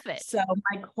 Love it. So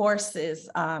my course is,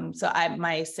 my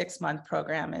 6-month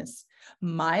program is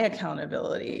my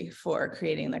accountability for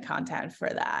creating the content for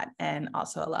that, and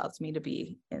also allows me to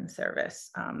be in service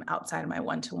outside of my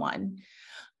one-to-one.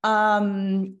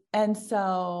 And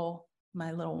so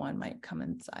my little one might come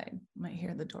inside, might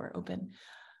hear the door open.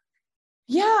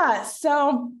 Yeah.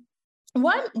 So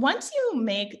once you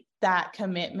make that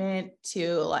commitment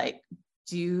to like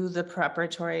do the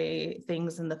preparatory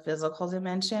things in the physical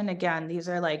dimension, again, these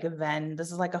are like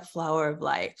this is like a flower of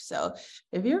life. So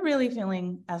if you're really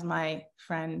feeling, as my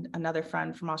friend, another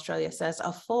friend from Australia says,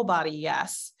 a full body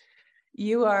yes,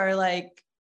 you are like,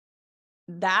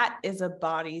 that is a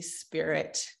body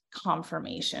spirit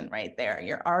confirmation right there.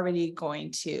 You're already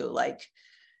going to, like,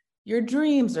 your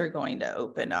dreams are going to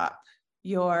open up.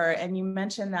 And you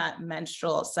mentioned that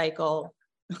menstrual cycle.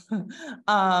 During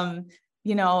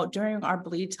our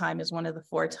bleed time is one of the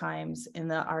 4 times in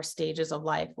our stages of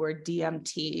life where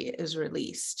DMT is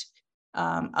released.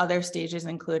 Other stages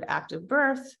include active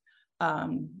birth,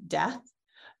 death,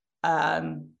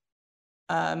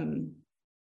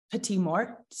 petit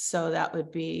mort, so that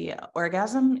would be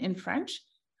orgasm in French,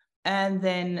 and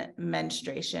then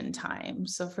menstruation time.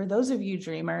 So for those of you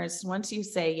dreamers, once you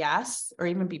say yes, or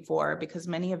even before, because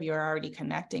many of you are already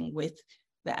connecting with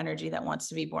the energy that wants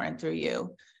to be born through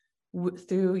you,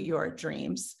 through your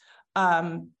dreams.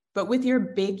 But with your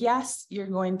big yes, you're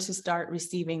going to just start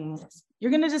seeing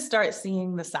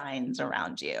the signs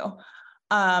around you.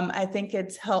 I think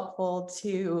it's helpful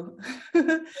to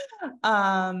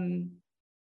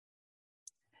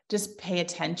just pay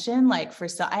attention. Like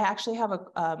I actually have a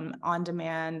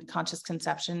on-demand conscious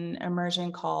conception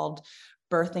immersion called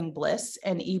Birthing Bliss,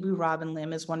 and Ibu Robin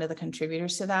Lim is one of the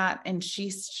contributors to that. And she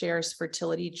shares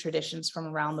fertility traditions from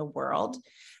around the world.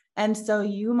 And so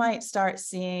you might start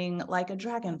seeing like a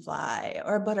dragonfly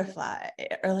or a butterfly,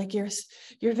 or like your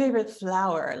favorite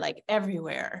flower, like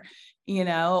everywhere,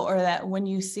 or that when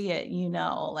you see it,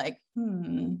 like,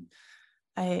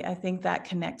 I think that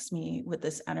connects me with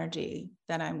this energy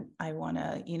that I want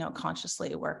to,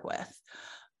 consciously work with.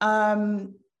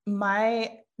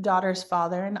 My daughter's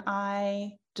father and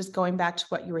I, just going back to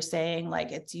what you were saying,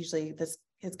 like, it's usually this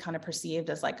is kind of perceived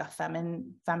as like a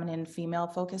feminine female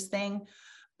focused thing.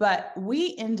 But we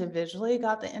individually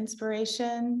got the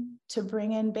inspiration to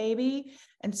bring in baby.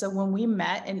 And so when we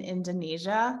met in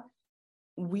Indonesia,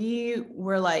 we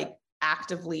were like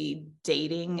actively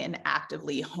dating and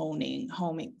actively homing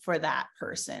for that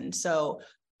person. So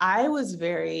I was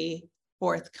very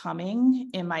forthcoming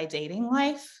in my dating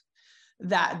life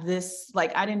that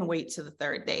I didn't wait to the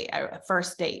 3rd date,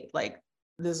 first date, like,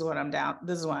 this is what I'm down,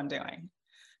 this is what I'm doing.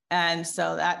 And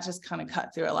so that just kind of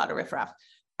cut through a lot of riffraff.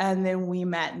 And then we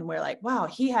met and we're like, wow,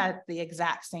 he had the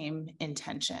exact same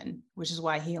intention, which is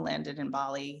why he landed in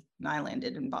Bali and I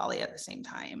landed in Bali at the same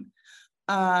time.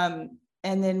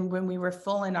 And then when we were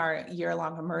full in our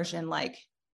year-long immersion, like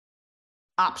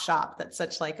op shop, that's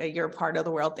such like a you're part of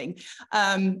the world thing.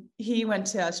 He went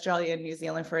to Australia and New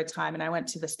Zealand for a time, and I went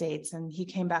to the States, and he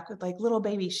came back with like little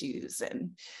baby shoes.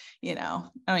 And, you know,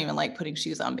 I don't even like putting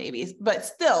shoes on babies, but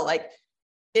still, like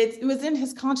it was in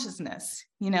his consciousness.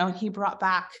 You know, he brought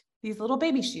back these little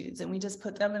baby shoes, and we just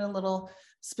put them in a little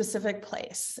specific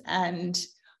place. And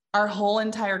our whole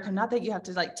entire, not that you have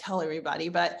to like tell everybody,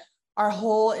 but our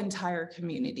whole entire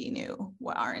community knew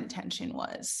what our intention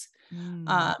was.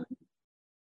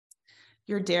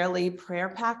 Your daily prayer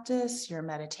practice, your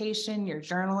meditation, your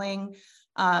journaling.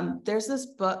 There's this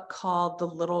book called The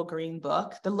Little Green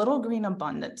Book, The Little Green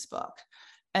Abundance Book.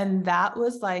 And that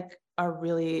was like a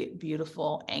really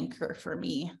beautiful anchor for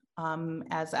me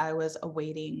as I was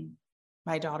awaiting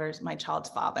my child's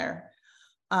father.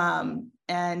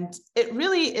 And it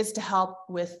really is to help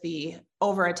with the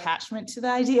over-attachment to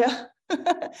the idea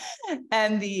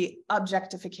and the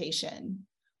objectification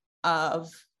of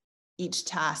each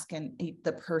task and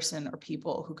the person or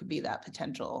people who could be that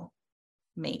potential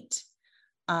mate.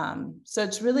 So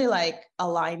it's really like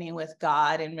aligning with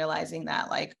God and realizing that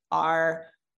like our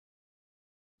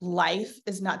life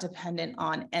is not dependent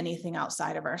on anything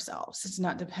outside of ourselves. It's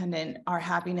not dependent, our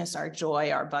happiness, our joy,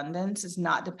 our abundance is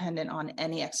not dependent on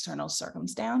any external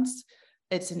circumstance.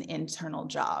 It's an internal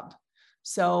job.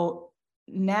 So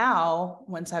now,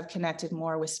 once I've connected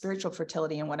more with spiritual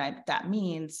fertility and what that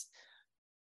means,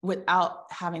 without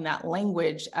having that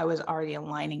language, I was already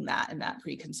aligning that in that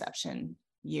preconception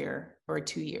year or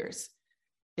 2 years,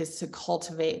 is to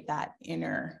cultivate that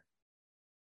inner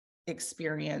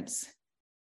experience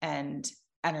and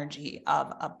energy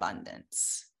of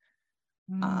abundance,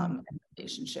 and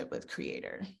relationship with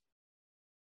Creator.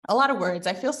 A lot of words.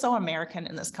 I feel so American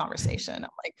in this conversation. I'm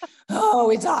like, oh,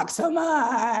 we talk so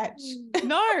much.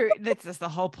 No, that's the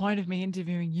whole point of me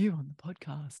interviewing you on the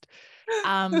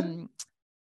podcast.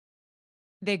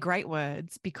 They're great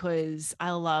words, because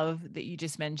I love that you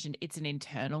just mentioned it's an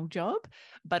internal job,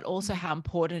 but also how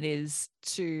important it is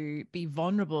to be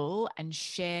vulnerable and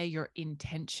share your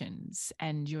intentions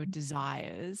and your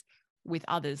desires with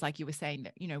others. Like you were saying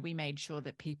that, you know, we made sure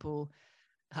that people,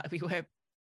 we were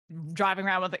driving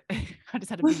around with I just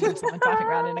had a vision of someone driving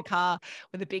around in a car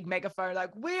with a big megaphone,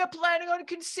 like, we are planning on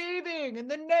conceiving in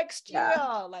the next year.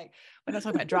 Like, we're not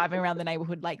talking about driving around the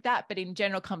neighborhood like that, but in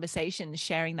general conversations,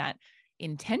 sharing that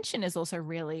intention is also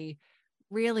really,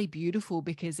 really beautiful,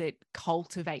 because it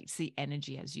cultivates the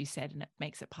energy, as you said, and it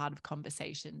makes it part of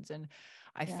conversations. And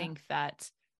I think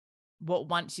that what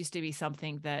once used to be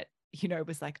something that, you know,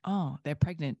 was like, oh, they're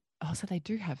pregnant. Oh, so they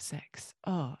do have sex.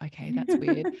 Oh, okay, that's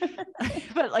weird.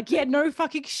 But like, yeah, no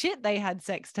fucking shit. They had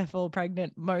sex to fall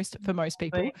pregnant for most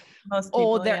people.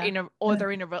 Or they're in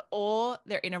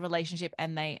a relationship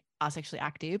and they are sexually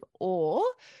active, or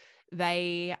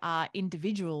they are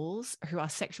individuals who are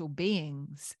sexual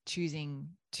beings choosing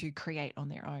to create on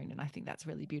their own. And I think that's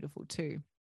really beautiful too.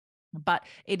 But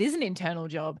it is an internal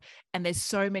job, and there's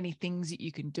so many things that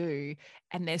you can do.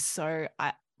 And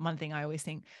one thing I always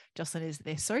think, Jocelyn, is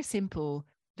they're so simple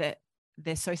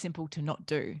to not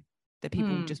do, that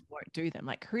people just won't do them.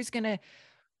 Like, who's going to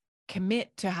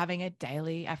commit to having a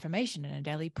daily affirmation and a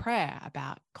daily prayer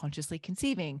about consciously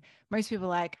conceiving? Most people are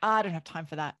like, oh, I don't have time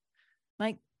for that.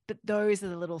 Like, but those are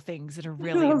the little things that are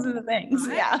really those are the things.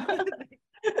 Right? Yeah.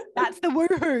 That's the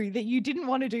woohoo that you didn't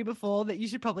want to do before that you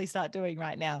should probably start doing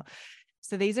right now.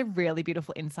 So these are really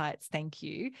beautiful insights. Thank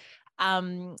you.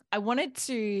 I wanted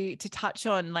to touch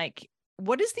on, like,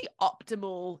 what is the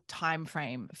optimal time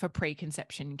frame for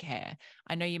preconception care?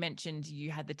 I know you mentioned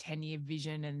you had the 10-year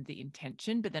vision and the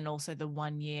intention, but then also the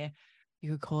 1 year,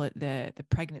 you could call it the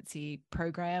pregnancy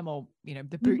program, or, you know,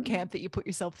 the boot camp that you put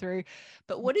yourself through.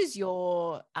 But what is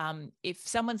your, if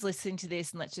someone's listening to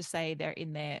this and let's just say they're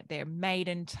in their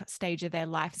maiden stage of their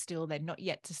life still, they're not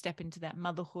yet to step into that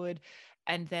motherhood,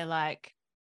 and they're like,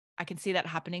 I can see that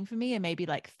happening for me in maybe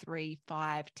like 3,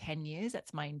 5, 10 years.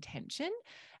 That's my intention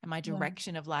and my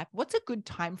direction of life. What's a good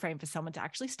time frame for someone to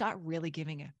actually start really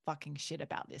giving a fucking shit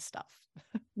about this stuff?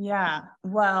 Yeah.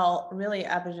 Well, really,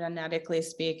 epigenetically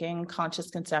speaking, conscious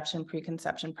conception,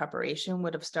 preconception preparation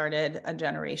would have started a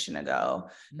generation ago.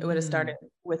 It would have started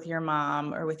with your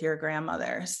mom or with your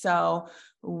grandmother. So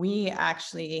we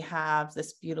actually have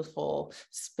this beautiful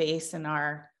space in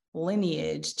our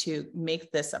lineage to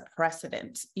make this a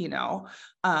precedent,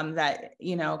 that,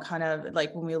 kind of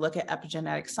like when we look at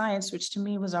epigenetic science, which to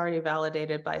me was already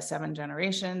validated by 7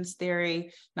 generations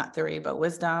theory, not theory, but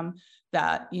wisdom,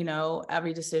 that,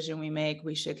 every decision we make,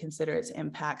 we should consider its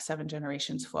impact 7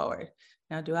 generations forward.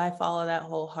 Now, do I follow that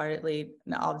wholeheartedly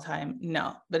all the time?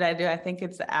 No, but I do. I think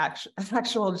it's the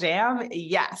actual jam.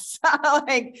 Yes.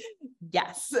 Like,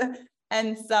 yes.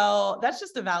 And so that's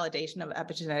just a validation of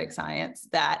epigenetic science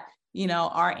that,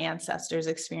 our ancestors'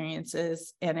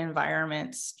 experiences and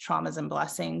environments, traumas and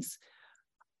blessings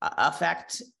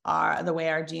affect the way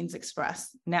our genes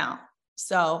express now.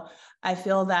 So I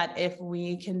feel that if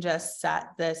we can just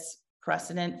set this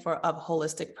precedent of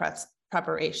holistic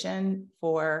preparation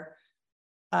for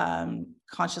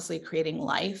consciously creating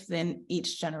life, then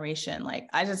each generation, like,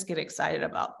 I just get excited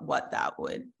about what that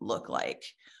would look like.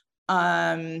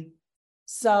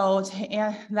 So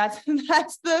that's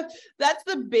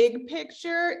the big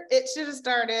picture. It should have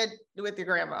started with your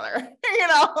grandmother,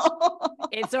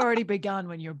 It's already begun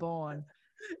when you're born.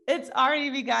 It's already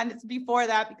begun. It's before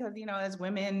that because, as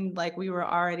women, like, we were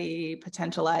already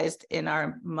potentialized in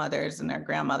our mothers and our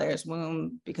grandmother's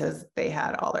womb because they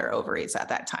had all their ovaries at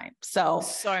that time. So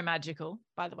magical,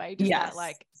 by the way. Just yes, that,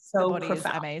 like, so the body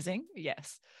profound. is amazing.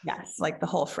 Yes. Yes, like the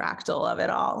whole fractal of it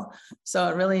all. So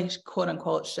it really, quote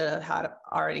unquote, should have had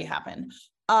already happened.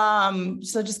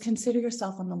 So just consider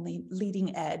yourself on the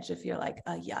leading edge. If you're like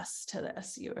a yes to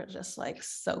this, you are just like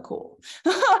so cool.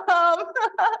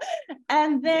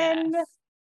 And then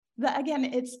again,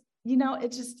 it's,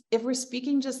 it's just, if we're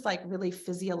speaking just like really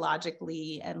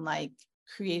physiologically and like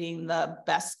creating the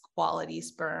best quality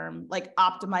sperm, like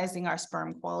optimizing our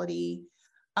sperm quality,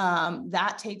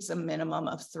 that takes a minimum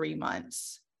of 3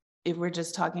 months. If we're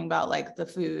just talking about like the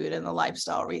food and the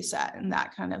lifestyle reset and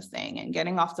that kind of thing, and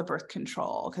getting off the birth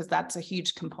control, because that's a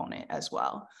huge component as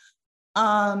well.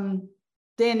 Then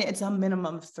it's a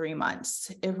minimum of 3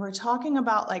 months. If we're talking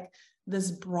about like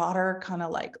this broader kind of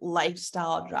like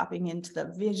lifestyle, dropping into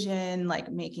the vision,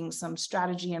 like making some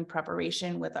strategy and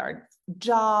preparation with our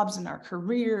jobs and our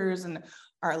careers and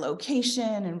our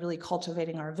location and really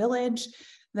cultivating our village,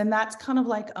 then that's kind of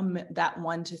like that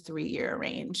 1 to 3 year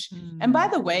range. And by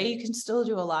the way, you can still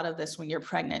do a lot of this when you're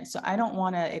pregnant. So I don't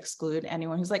want to exclude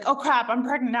anyone who's like, oh crap, I'm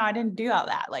pregnant now, I didn't do all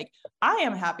that. Like, I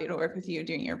am happy to work with you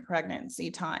during your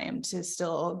pregnancy time to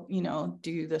still,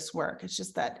 do this work. It's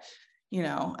just that,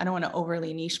 I don't want to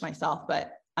overly niche myself,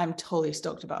 but I'm totally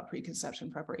stoked about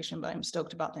preconception preparation, but I'm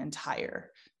stoked about the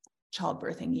entire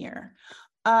childbirthing year.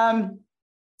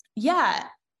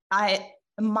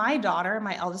 My daughter,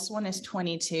 my eldest one, is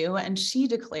 22, and she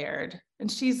declared,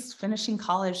 and she's finishing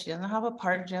college. She doesn't have a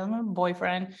partner, she doesn't have a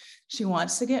boyfriend. She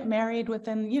wants to get married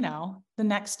within, the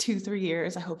next 2-3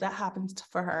 years. I hope that happens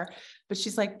for her. But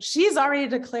she's like, she's already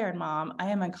declared, Mom, I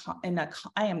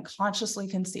am consciously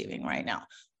conceiving right now.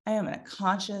 I am in a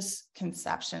conscious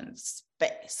conception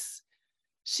space.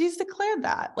 She's declared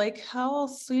that. Like, how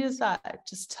sweet is that? It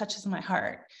just touches my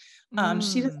heart.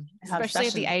 She doesn't have especially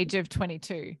at the age of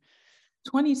 22.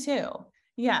 22.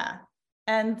 Yeah.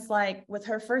 And like with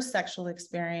her first sexual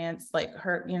experience, like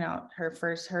her,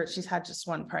 she's had just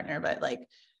one partner, but like,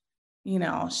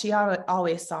 she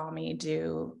always saw me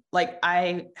do, like,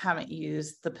 I haven't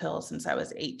used the pill since I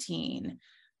was 18.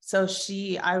 So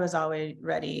I was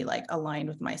already like aligned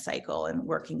with my cycle and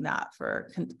working that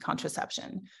for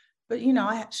contraception. But,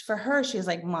 for her, she was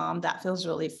like, Mom, that feels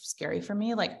really scary for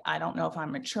me. Like, I don't know if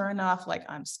I'm mature enough. Like,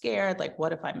 I'm scared. Like,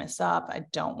 what if I mess up? I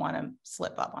don't want to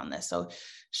slip up on this. So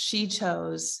she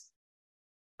chose,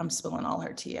 I'm spilling all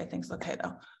her tea. I think it's okay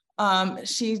though.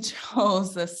 She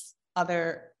chose this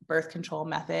other birth control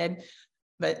method,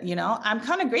 but, I'm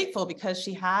kind of grateful because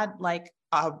she had like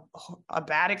a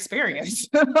bad experience,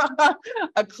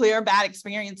 a clear bad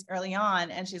experience early on.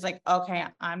 And she's like, okay,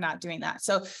 I'm not doing that.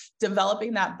 So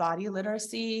developing that body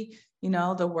literacy,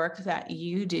 the work that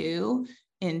you do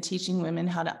in teaching women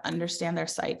how to understand their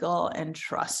cycle and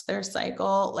trust their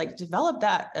cycle, like develop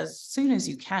that as soon as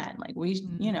you can. Like we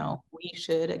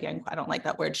should, again, I don't like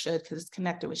that word should, because it's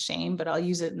connected with shame, but I'll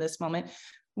use it in this moment.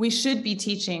 We should be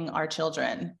teaching our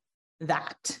children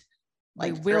that.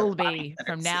 Like, we will be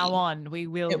from now on. We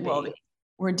will be.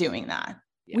 We're doing that.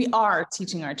 Yeah. We are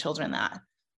teaching our children that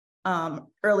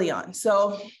early on.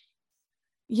 So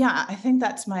yeah, I think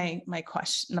that's my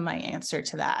question, my answer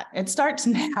to that. It starts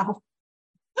now.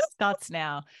 Starts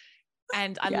now.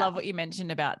 And I love what you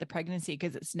mentioned about the pregnancy,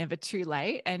 because it's never too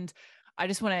late. And I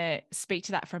just want to speak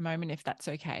to that for a moment, if that's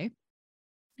okay.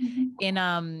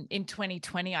 Mm-hmm. In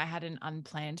 2020, I had an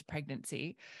unplanned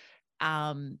pregnancy.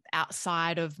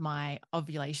 outside of my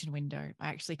ovulation window. I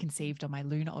actually conceived on my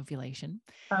lunar ovulation.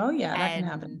 Oh yeah, that can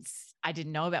happen. And I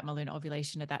didn't know about my lunar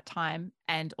ovulation at that time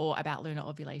or about lunar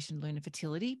ovulation, lunar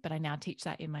fertility, but I now teach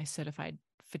that in my certified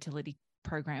fertility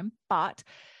program. But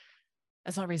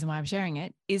that's not the reason why I'm sharing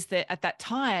it, is that at that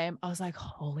time I was like,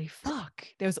 holy fuck,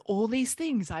 there's all these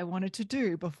things I wanted to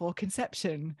do before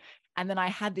conception. And then I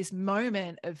had this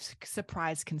moment of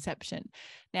surprise conception.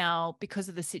 Now, because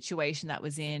of the situation that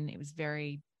was in, it was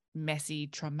very messy,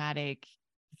 traumatic,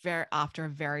 after a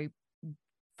very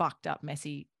fucked up,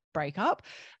 messy breakup,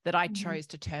 that I chose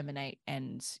to terminate.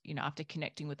 And, after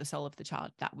connecting with the soul of the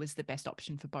child, that was the best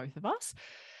option for both of us.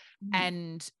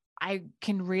 And I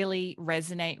can really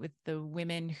resonate with the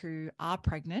women who are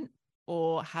pregnant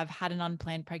or have had an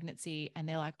unplanned pregnancy, and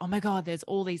they're like, oh my God, there's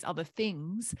all these other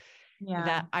things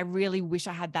that I really wish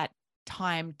I had that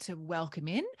time to welcome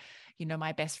in.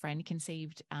 My best friend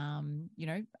conceived,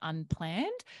 unplanned,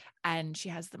 and she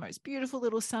has the most beautiful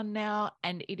little son now.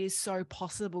 And it is so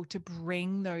possible to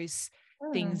bring those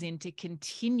things in to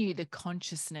continue the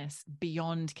consciousness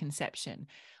beyond conception.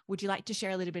 Would you like to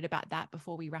share a little bit about that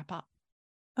before we wrap up?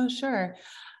 Oh, sure.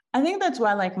 I think that's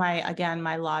why, like,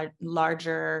 my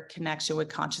larger connection with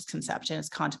conscious conception is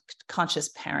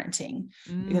conscious parenting,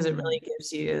 because it really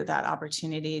gives you that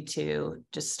opportunity to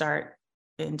just start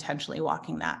intentionally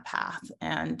walking that path,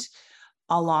 and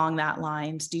along that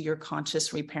lines, do your conscious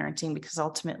reparenting, because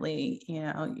ultimately,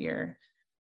 you're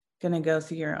going to go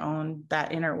through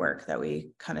that inner work that we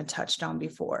kind of touched on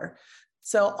before.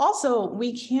 So also,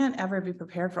 we can't ever be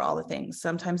prepared for all the things.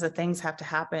 Sometimes the things have to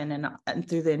happen, and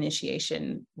through the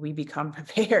initiation, we become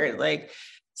prepared.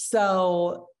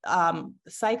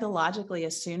 Psychologically,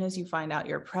 as soon as you find out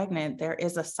you're pregnant, there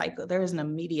is an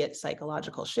immediate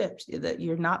psychological shift that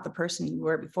you're not the person you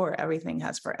were before. Everything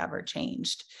has forever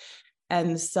changed.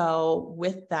 And so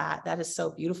with that is so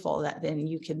beautiful that then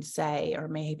you can say, or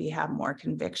maybe have more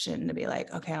conviction to be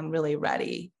like, okay, I'm really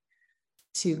ready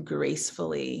to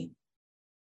gracefully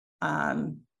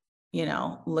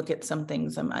look at some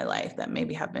things in my life that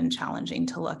maybe have been challenging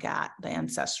to look at, the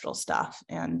ancestral stuff.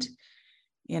 And,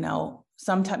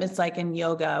 sometimes it's like in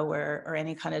yoga or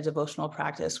any kind of devotional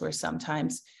practice, where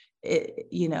sometimes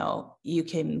you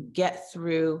can get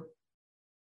through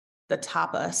the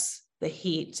tapas, the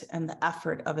heat and the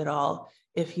effort of it all.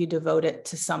 If you devote it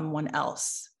to someone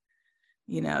else,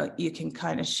 you can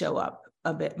kind of show up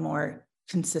a bit more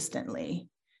consistently.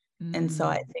 And so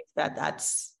I think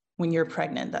that's when you're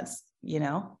pregnant, that's,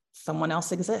 someone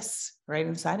else exists right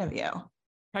inside of you.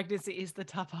 Pregnancy is the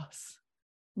tapas.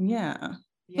 Yeah.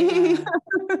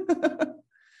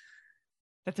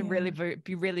 That's a really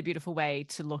beautiful way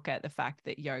to look at the fact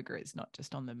that yoga is not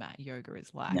just on the mat. Yoga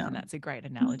is life. No. And that's a great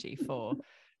analogy for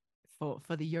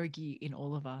the yogi in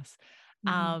all of us.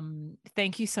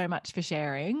 Thank you so much for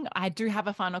sharing. I do have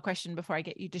a final question before I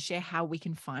get you to share how we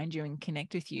can find you and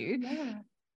connect with you. Yeah.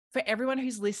 For everyone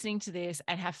who's listening to this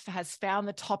and has found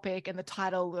the topic and the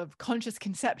title of conscious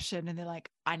conception, and they're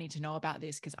like, I need to know about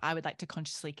this because I would like to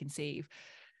consciously conceive,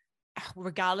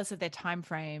 regardless of their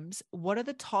timeframes, what are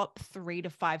the top 3 to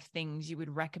 5 things you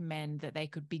would recommend that they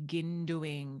could begin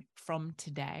doing from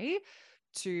today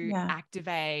to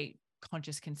activate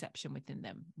conscious conception within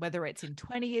them, whether it's in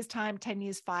 20 years time, 10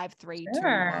 years, 5, 3, 2,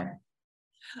 1?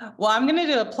 Well, I'm going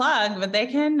to do a plug, but they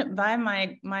can buy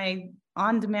my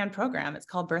on-demand program. It's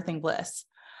called Birthing Bliss.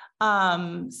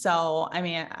 So, I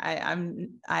mean,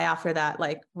 I offer that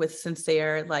with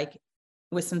sincerity.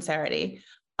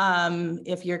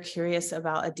 If you're curious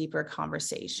about a deeper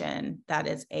conversation, that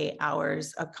is 8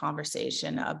 hours of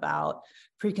conversation about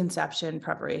preconception,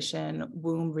 preparation,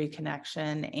 womb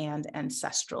reconnection, and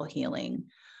ancestral healing,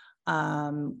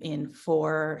 in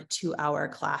 4 2-hour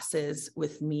classes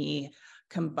with me,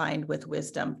 combined with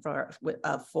wisdom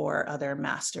of 4 other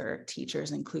master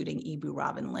teachers, including Ibu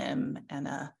Robin Lim and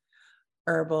a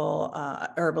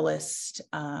herbalist.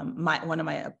 One of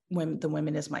my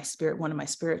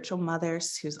spiritual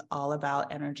mothers, who's all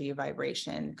about energy,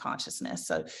 vibration, consciousness.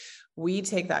 So we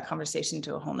take that conversation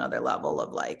to a whole nother level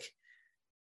of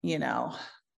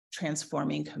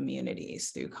transforming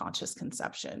communities through conscious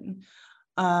conception.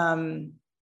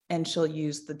 And she'll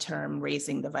use the term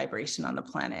raising the vibration on the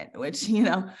planet, which,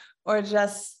 or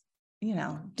just,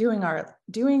 doing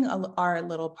our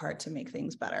little part to make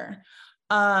things better.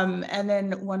 And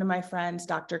then one of my friends,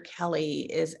 Dr. Kelly,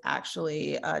 is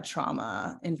actually a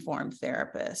trauma-informed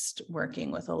therapist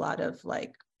working with a lot of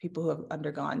people who have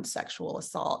undergone sexual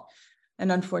assault.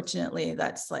 And unfortunately,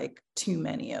 that's too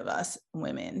many of us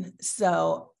women.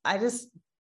 So I just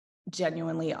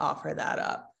genuinely offer that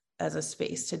up as a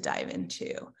space to dive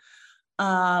into.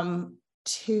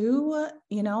 Two,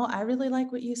 I really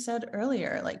like what you said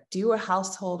earlier, like do a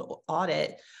household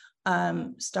audit,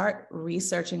 start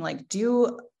researching, like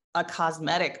do a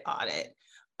cosmetic audit,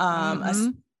 a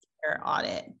skincare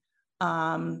audit.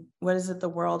 What is it? The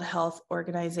World Health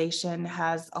Organization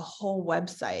has a whole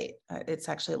website. It's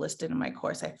actually listed in my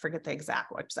course. I forget the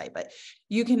exact website, but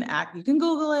you can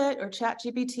Google it or chat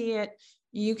GPT it.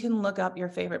 You can look up your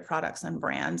favorite products and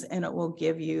brands, and it will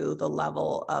give you the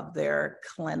level of their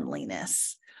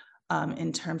cleanliness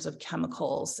in terms of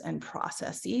chemicals and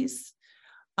processes.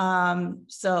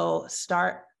 So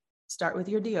start with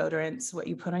your deodorants, what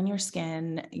you put on your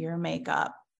skin, your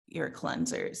makeup, your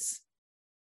cleansers.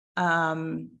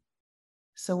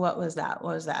 So what was that?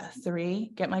 What was that?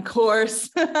 3, get my course,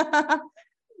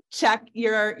 check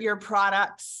your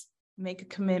products, make a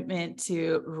commitment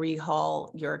to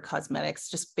rehaul your cosmetics,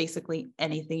 just basically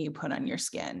anything you put on your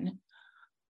skin.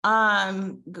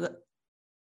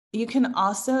 You can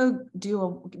also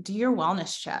do your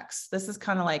wellness checks. This is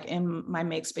kind of like in my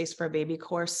Make Space for a Baby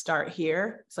course, start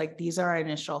here. It's like, these are our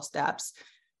initial steps.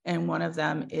 And one of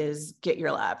them is get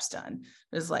your labs done.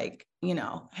 It's like,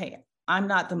 hey, I'm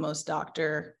not the most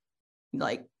doctor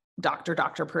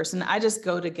person. I just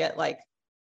go to get like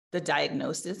the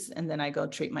diagnosis, and then I go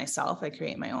treat myself. I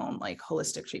create my own like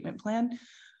holistic treatment plan,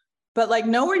 but like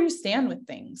know where you stand with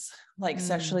things like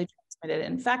sexually transmitted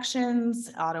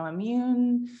infections,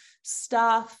 autoimmune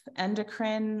stuff,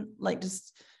 endocrine, like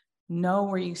just know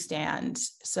where you stand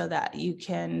so that you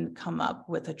can come up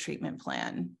with a treatment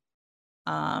plan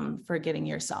for getting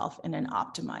yourself in an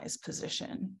optimized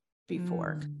position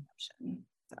before conception.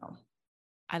 So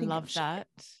I love that.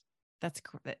 That's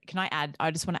great. Can I add? I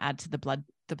just want to add to the blood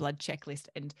checklist.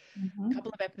 And a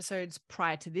couple of episodes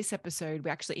prior to this episode,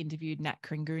 we actually interviewed Nat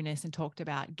Kringunis and talked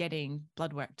about getting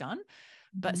blood work done.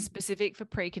 But specific for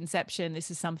preconception,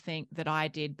 this is something that I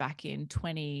did back in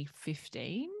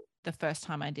 2015. So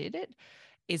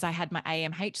I had my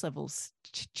AMH levels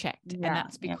checked, and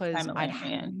that's because I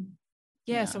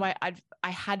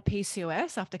had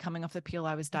PCOS. After coming off the pill,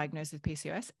 I was diagnosed with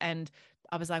PCOS, and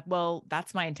I was like, well,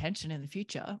 that's my intention in the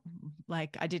future.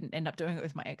 Like, I didn't end up doing it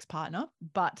with my ex-partner,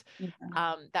 but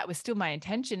that was still my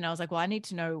intention. And I was like, well, I need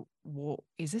to know,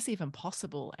 is this even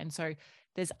possible? And so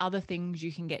there's other things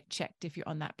you can get checked if you're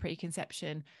on that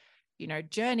preconception,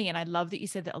 journey. And I love that you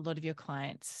said that a lot of your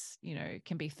clients,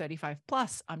 can be 35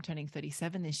 plus. I'm turning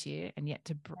 37 this year, and yet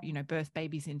to, birth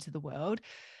babies into the world.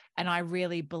 And I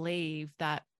really believe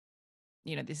that,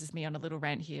 this is me on a little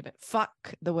rant here, but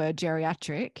fuck the word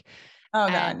geriatric. Oh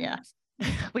God, yeah.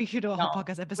 We could do a whole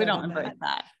podcast episode. We don't embrace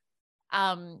that.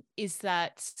 Is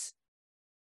that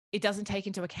it doesn't take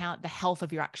into account the health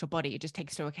of your actual body. It just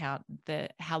takes into account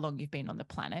how long you've been on the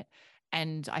planet.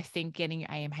 And I think getting your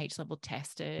AMH level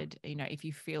tested, if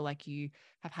you feel like you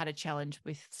have had a challenge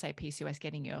with, say, PCOS,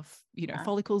 getting your,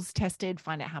 follicles tested,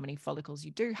 find out how many follicles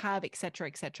you do have, et cetera,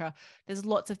 et cetera. There's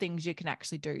lots of things you can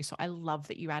actually do. So I love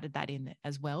that you added that in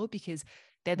as well, because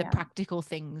they're the practical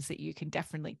things that you can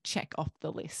definitely check off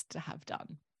the list to have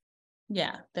done.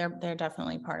 Yeah, they're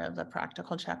definitely part of the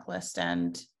practical checklist.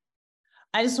 And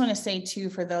I just want to say too,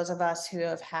 for those of us who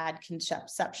have had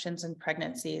conceptions and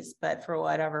pregnancies, but for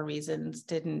whatever reasons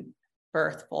didn't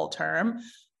birth full term,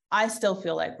 I still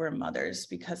feel like we're mothers,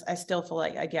 because I still feel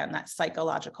like, again, that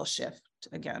psychological shift,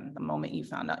 again, the moment you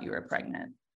found out you were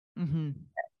pregnant,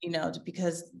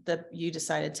 because you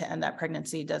decided to end that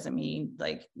pregnancy doesn't mean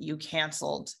like you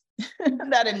canceled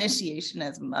that initiation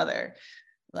as a mother,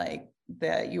 like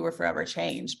that you were forever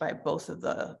changed by both of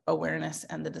the awareness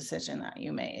and the decision that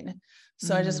you made.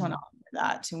 So I just want to offer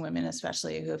that to women,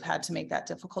 especially who have had to make that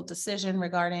difficult decision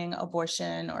regarding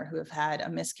abortion, or who have had a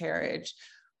miscarriage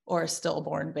or a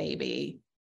stillborn baby,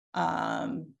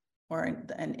 or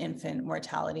an infant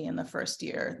mortality in the first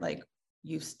year. Like,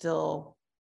 you've still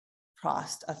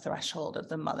crossed a threshold of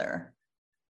the mother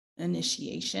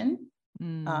initiation.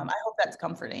 I hope that's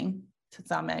comforting to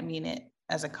some. I mean it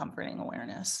as a comforting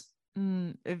awareness.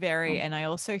 Very. And I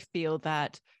also feel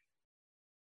that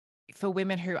for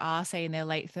women who are, say, in their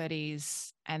late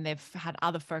 30s and they've had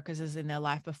other focuses in their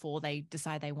life before they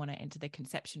decide they want to enter the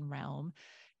conception realm,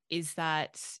 is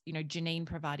that, Janine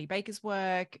Pravati Baker's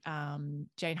work,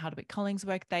 Jane Hardwick Collins'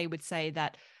 work, they would say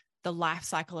that the life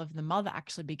cycle of the mother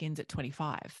actually begins at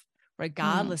 25,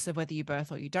 regardless of whether you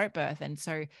birth or you don't birth. And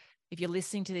so if you're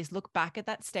listening to this, look back at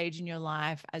that stage in your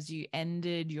life as you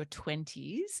ended your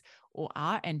 20s, or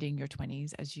are ending your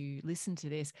 20s as you listen to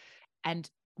this, and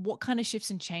what kind of shifts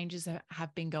and changes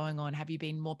have been going on? Have you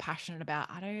been more passionate about,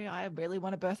 I really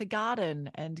want to birth a garden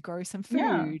and grow some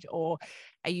food? Or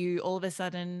are you all of a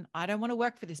sudden, I don't want to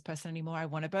work for this person anymore, I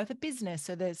want to birth a business?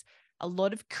 So there's a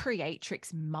lot of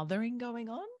creatrix mothering going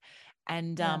on.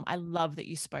 And I love that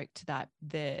you spoke to that.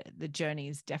 The journey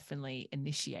is definitely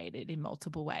initiated in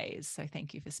multiple ways. So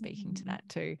thank you for speaking to that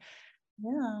too.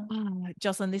 Yeah. Oh,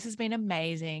 Jocelyn, this has been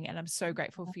amazing. And I'm so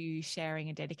grateful for you sharing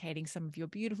and dedicating some of your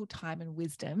beautiful time and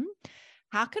wisdom.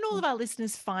 How can all of our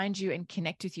listeners find you and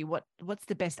connect with you? What's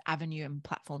the best avenue and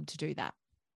platform to do that?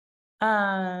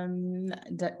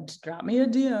 Just drop me a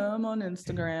DM on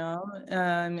Instagram.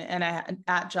 And I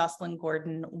at Jocelyn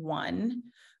Gordon 1.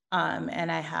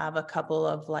 And I have a couple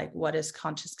of like, what is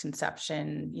conscious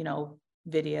conception,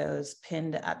 videos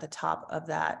pinned at the top of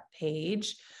that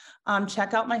page.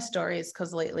 Check out my stories,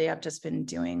 because lately I've just been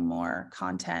doing more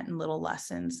content and little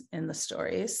lessons in the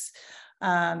stories.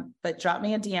 But drop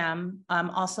me a DM.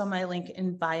 Also my link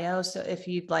in bio. So if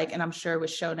you'd like, and I'm sure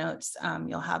with show notes,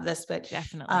 you'll have this, but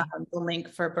definitely the link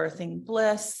for Birthing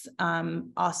Bliss.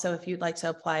 Also, if you'd like to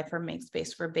apply for Make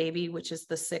Space for Baby, which is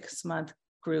the 6-month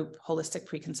group holistic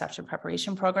preconception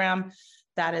preparation program,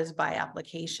 that is by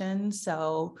application.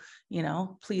 So,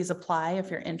 please apply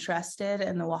if you're interested,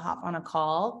 and then we'll hop on a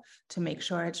call to make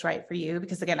sure it's right for you.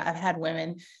 Because again, I've had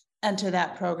women enter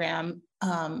that program,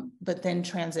 but then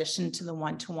transition to the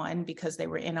one-to-one because they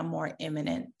were in a more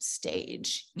imminent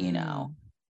stage,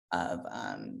 of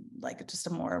like just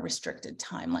a more restricted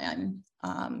timeline.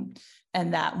 And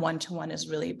that one-to-one is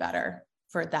really better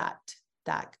for that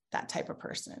type of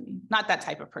person, not that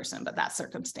type of person, but that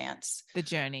circumstance, the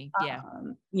journey.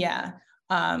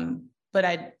 But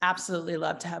I'd absolutely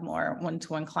love to have more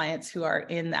one-to-one clients who are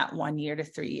in that 1 year to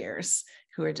 3 years,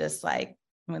 who are just like,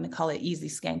 I'm going to call it easy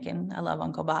skanking. I love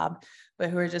Uncle Bob, but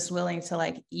who are just willing to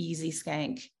like easy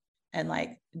skank and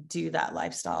like do that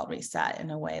lifestyle reset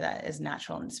in a way that is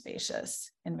natural and spacious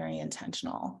and very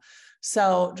intentional.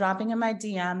 So dropping in my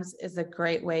DMs is a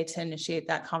great way to initiate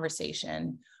that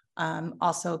conversation.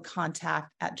 Also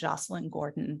contact at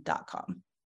jocelyngordon.com.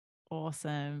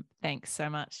 Awesome. Thanks so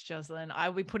much, Jocelyn. I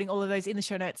will be putting all of those in the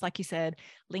show notes, like you said,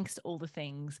 links to all the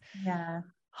things. Yeah.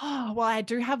 Oh, well, I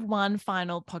do have one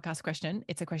final podcast question.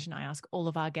 It's a question I ask all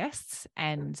of our guests,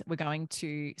 and we're going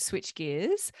to switch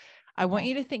gears. I want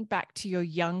you to think back to your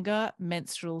younger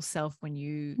menstrual self when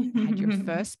you had your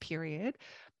first period.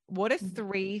 What are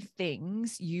 3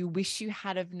 things you wish you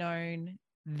had have known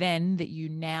then that you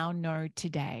now know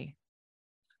today?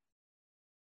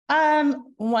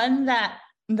 One,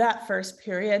 that first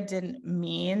period didn't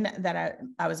mean that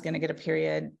I was going to get a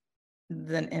period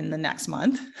then in the next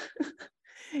month.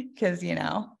 Because,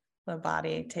 the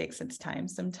body takes its time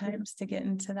sometimes to get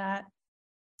into that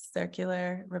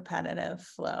circular, repetitive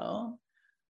flow.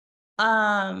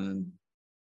 I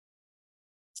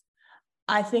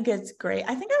think it's great.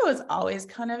 I think I was always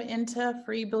kind of into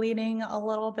free bleeding a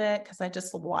little bit, because I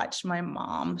just watched my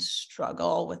mom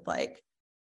struggle with like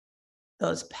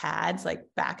those pads. Like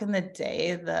back in the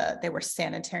day, they were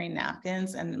sanitary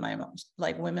napkins, and my mom,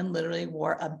 like women literally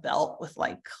wore a belt with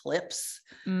like clips.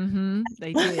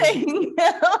 They did.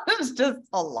 It was just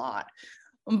a lot.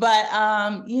 But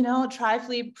try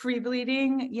free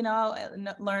bleeding,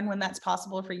 learn when that's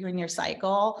possible for you in your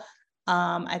cycle.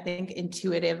 I think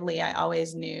intuitively, I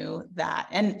always knew that,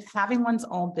 and having one's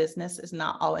own business is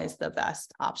not always the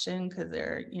best option, because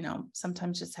they're,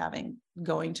 sometimes just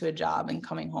going to a job and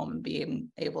coming home and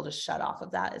being able to shut off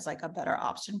of that is like a better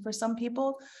option for some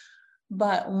people.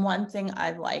 But one thing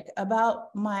I like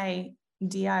about my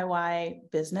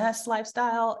DIY business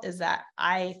lifestyle is that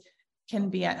I can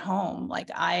be at home.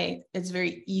 It's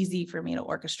very easy for me to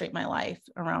orchestrate my life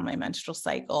around my menstrual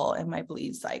cycle and my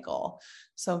bleed cycle.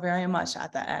 So very much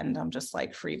at the end, I'm just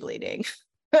like free bleeding,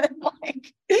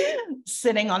 like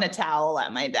sitting on a towel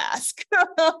at my desk.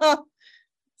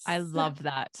 I love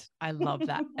that. I love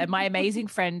that. And my amazing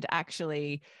friend,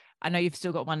 actually, I know you've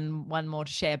still got one more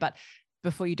to share, but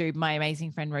before you do, my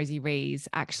amazing friend, Rosie Rees,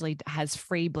 actually has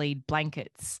free bleed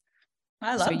blankets.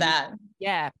 I love that.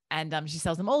 Yeah. And she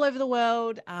sells them all over the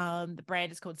world. The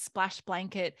brand is called Splash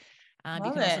Blanket.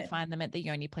 You can also find them at the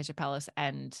Yoni Pleasure Palace,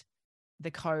 and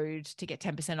the code to get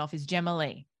 10% off is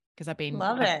Gemmalee, because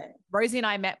Rosie and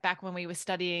I met back when we were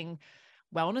studying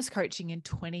wellness coaching in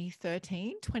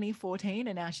 2014,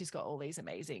 and now she's got all these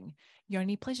amazing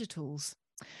Yoni pleasure tools.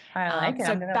 I like it.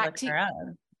 So I'm gonna look her up.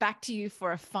 Back to you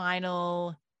for a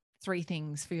final 3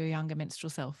 things for your younger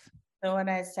menstrual self. So what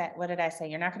did I say?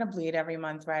 You're not going to bleed every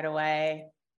month right away.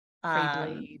 Free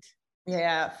bleed.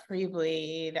 Yeah, free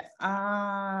bleed.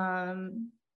 Have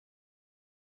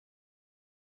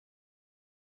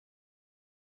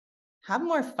have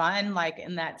more fun, like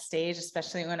in that stage,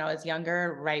 especially when I was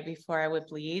younger, right before I would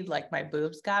bleed, like my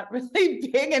boobs got really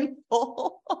big and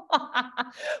full,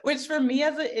 which for me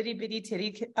as an itty bitty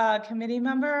titty committee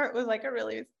member was like a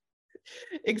really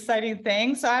exciting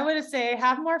thing. So I would say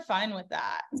have more fun with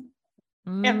that.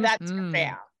 If that's your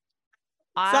fam.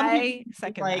 Some I people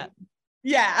second like, that.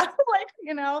 yeah, like,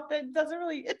 you know, that doesn't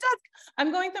really, it does.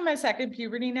 I'm going through my second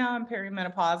puberty now. I'm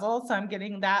perimenopausal. So I'm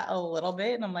getting that a little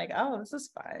bit. And I'm like, oh, this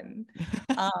is fun.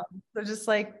 So just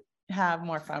like have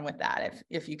more fun with that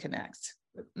if you connect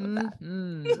with that.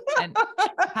 And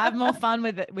have more fun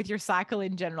with it, with your cycle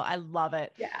in general. I love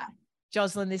it. Yeah.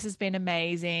 Jocelyn, this has been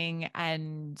amazing.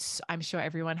 And I'm sure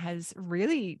everyone has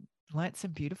really learnt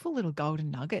some beautiful little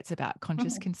golden nuggets about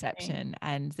conscious conception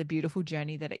and the beautiful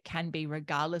journey that it can be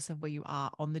regardless of where you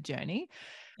are on the journey.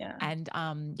 Yeah. And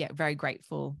very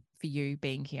grateful for you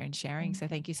being here and sharing. So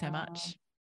thank you so much.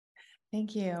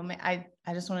 Thank you. I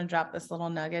just want to drop this little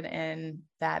nugget in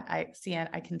that I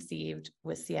conceived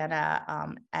with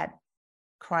Sienna at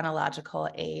chronological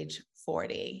age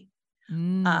 40.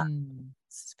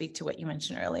 Speak to what you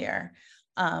mentioned earlier.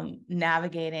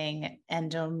 Navigating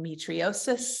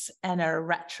endometriosis and a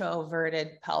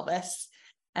retroverted pelvis.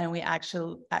 And we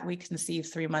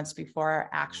conceived 3 months before our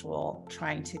actual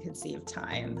trying to conceive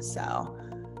time. So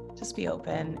just be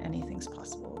open. Anything's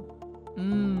possible.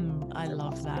 I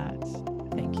love that.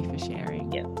 Thank you for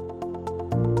sharing. Yeah.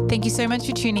 Thank you so much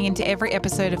for tuning into every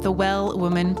episode of the Well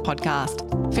Woman podcast.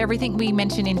 For everything we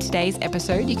mentioned in today's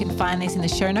episode, you can find this in the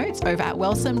show notes over at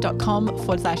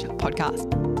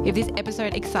wellsome.com/podcast. If this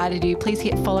episode excited you, please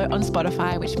hit follow on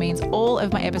Spotify, which means all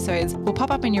of my episodes will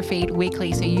pop up in your feed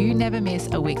weekly so you never miss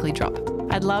a weekly drop.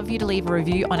 I'd love you to leave a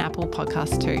review on Apple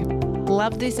Podcasts too.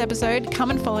 Love this episode? Come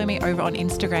and follow me over on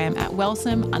Instagram at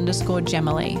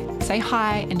wellsome_Gemily. Say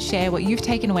hi and share what you've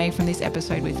taken away from this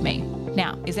episode with me.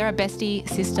 Now, is there a bestie,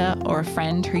 sister, or a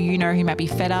friend who you know who might be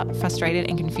fed up, frustrated,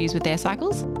 and confused with their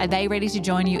cycles? Are they ready to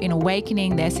join you in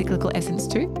awakening their cyclical essence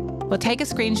too? Well, take a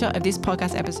screenshot of this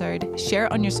podcast episode, share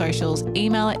it on your socials,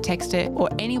 email it, text it, or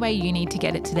any way you need to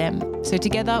get it to them. So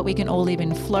together we can all live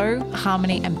in flow,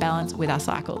 harmony, and balance with our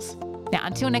cycles. Now,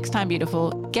 until next time,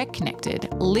 beautiful, get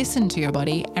connected, listen to your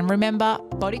body, and remember,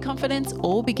 body confidence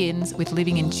all begins with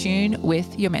living in tune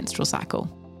with your menstrual cycle.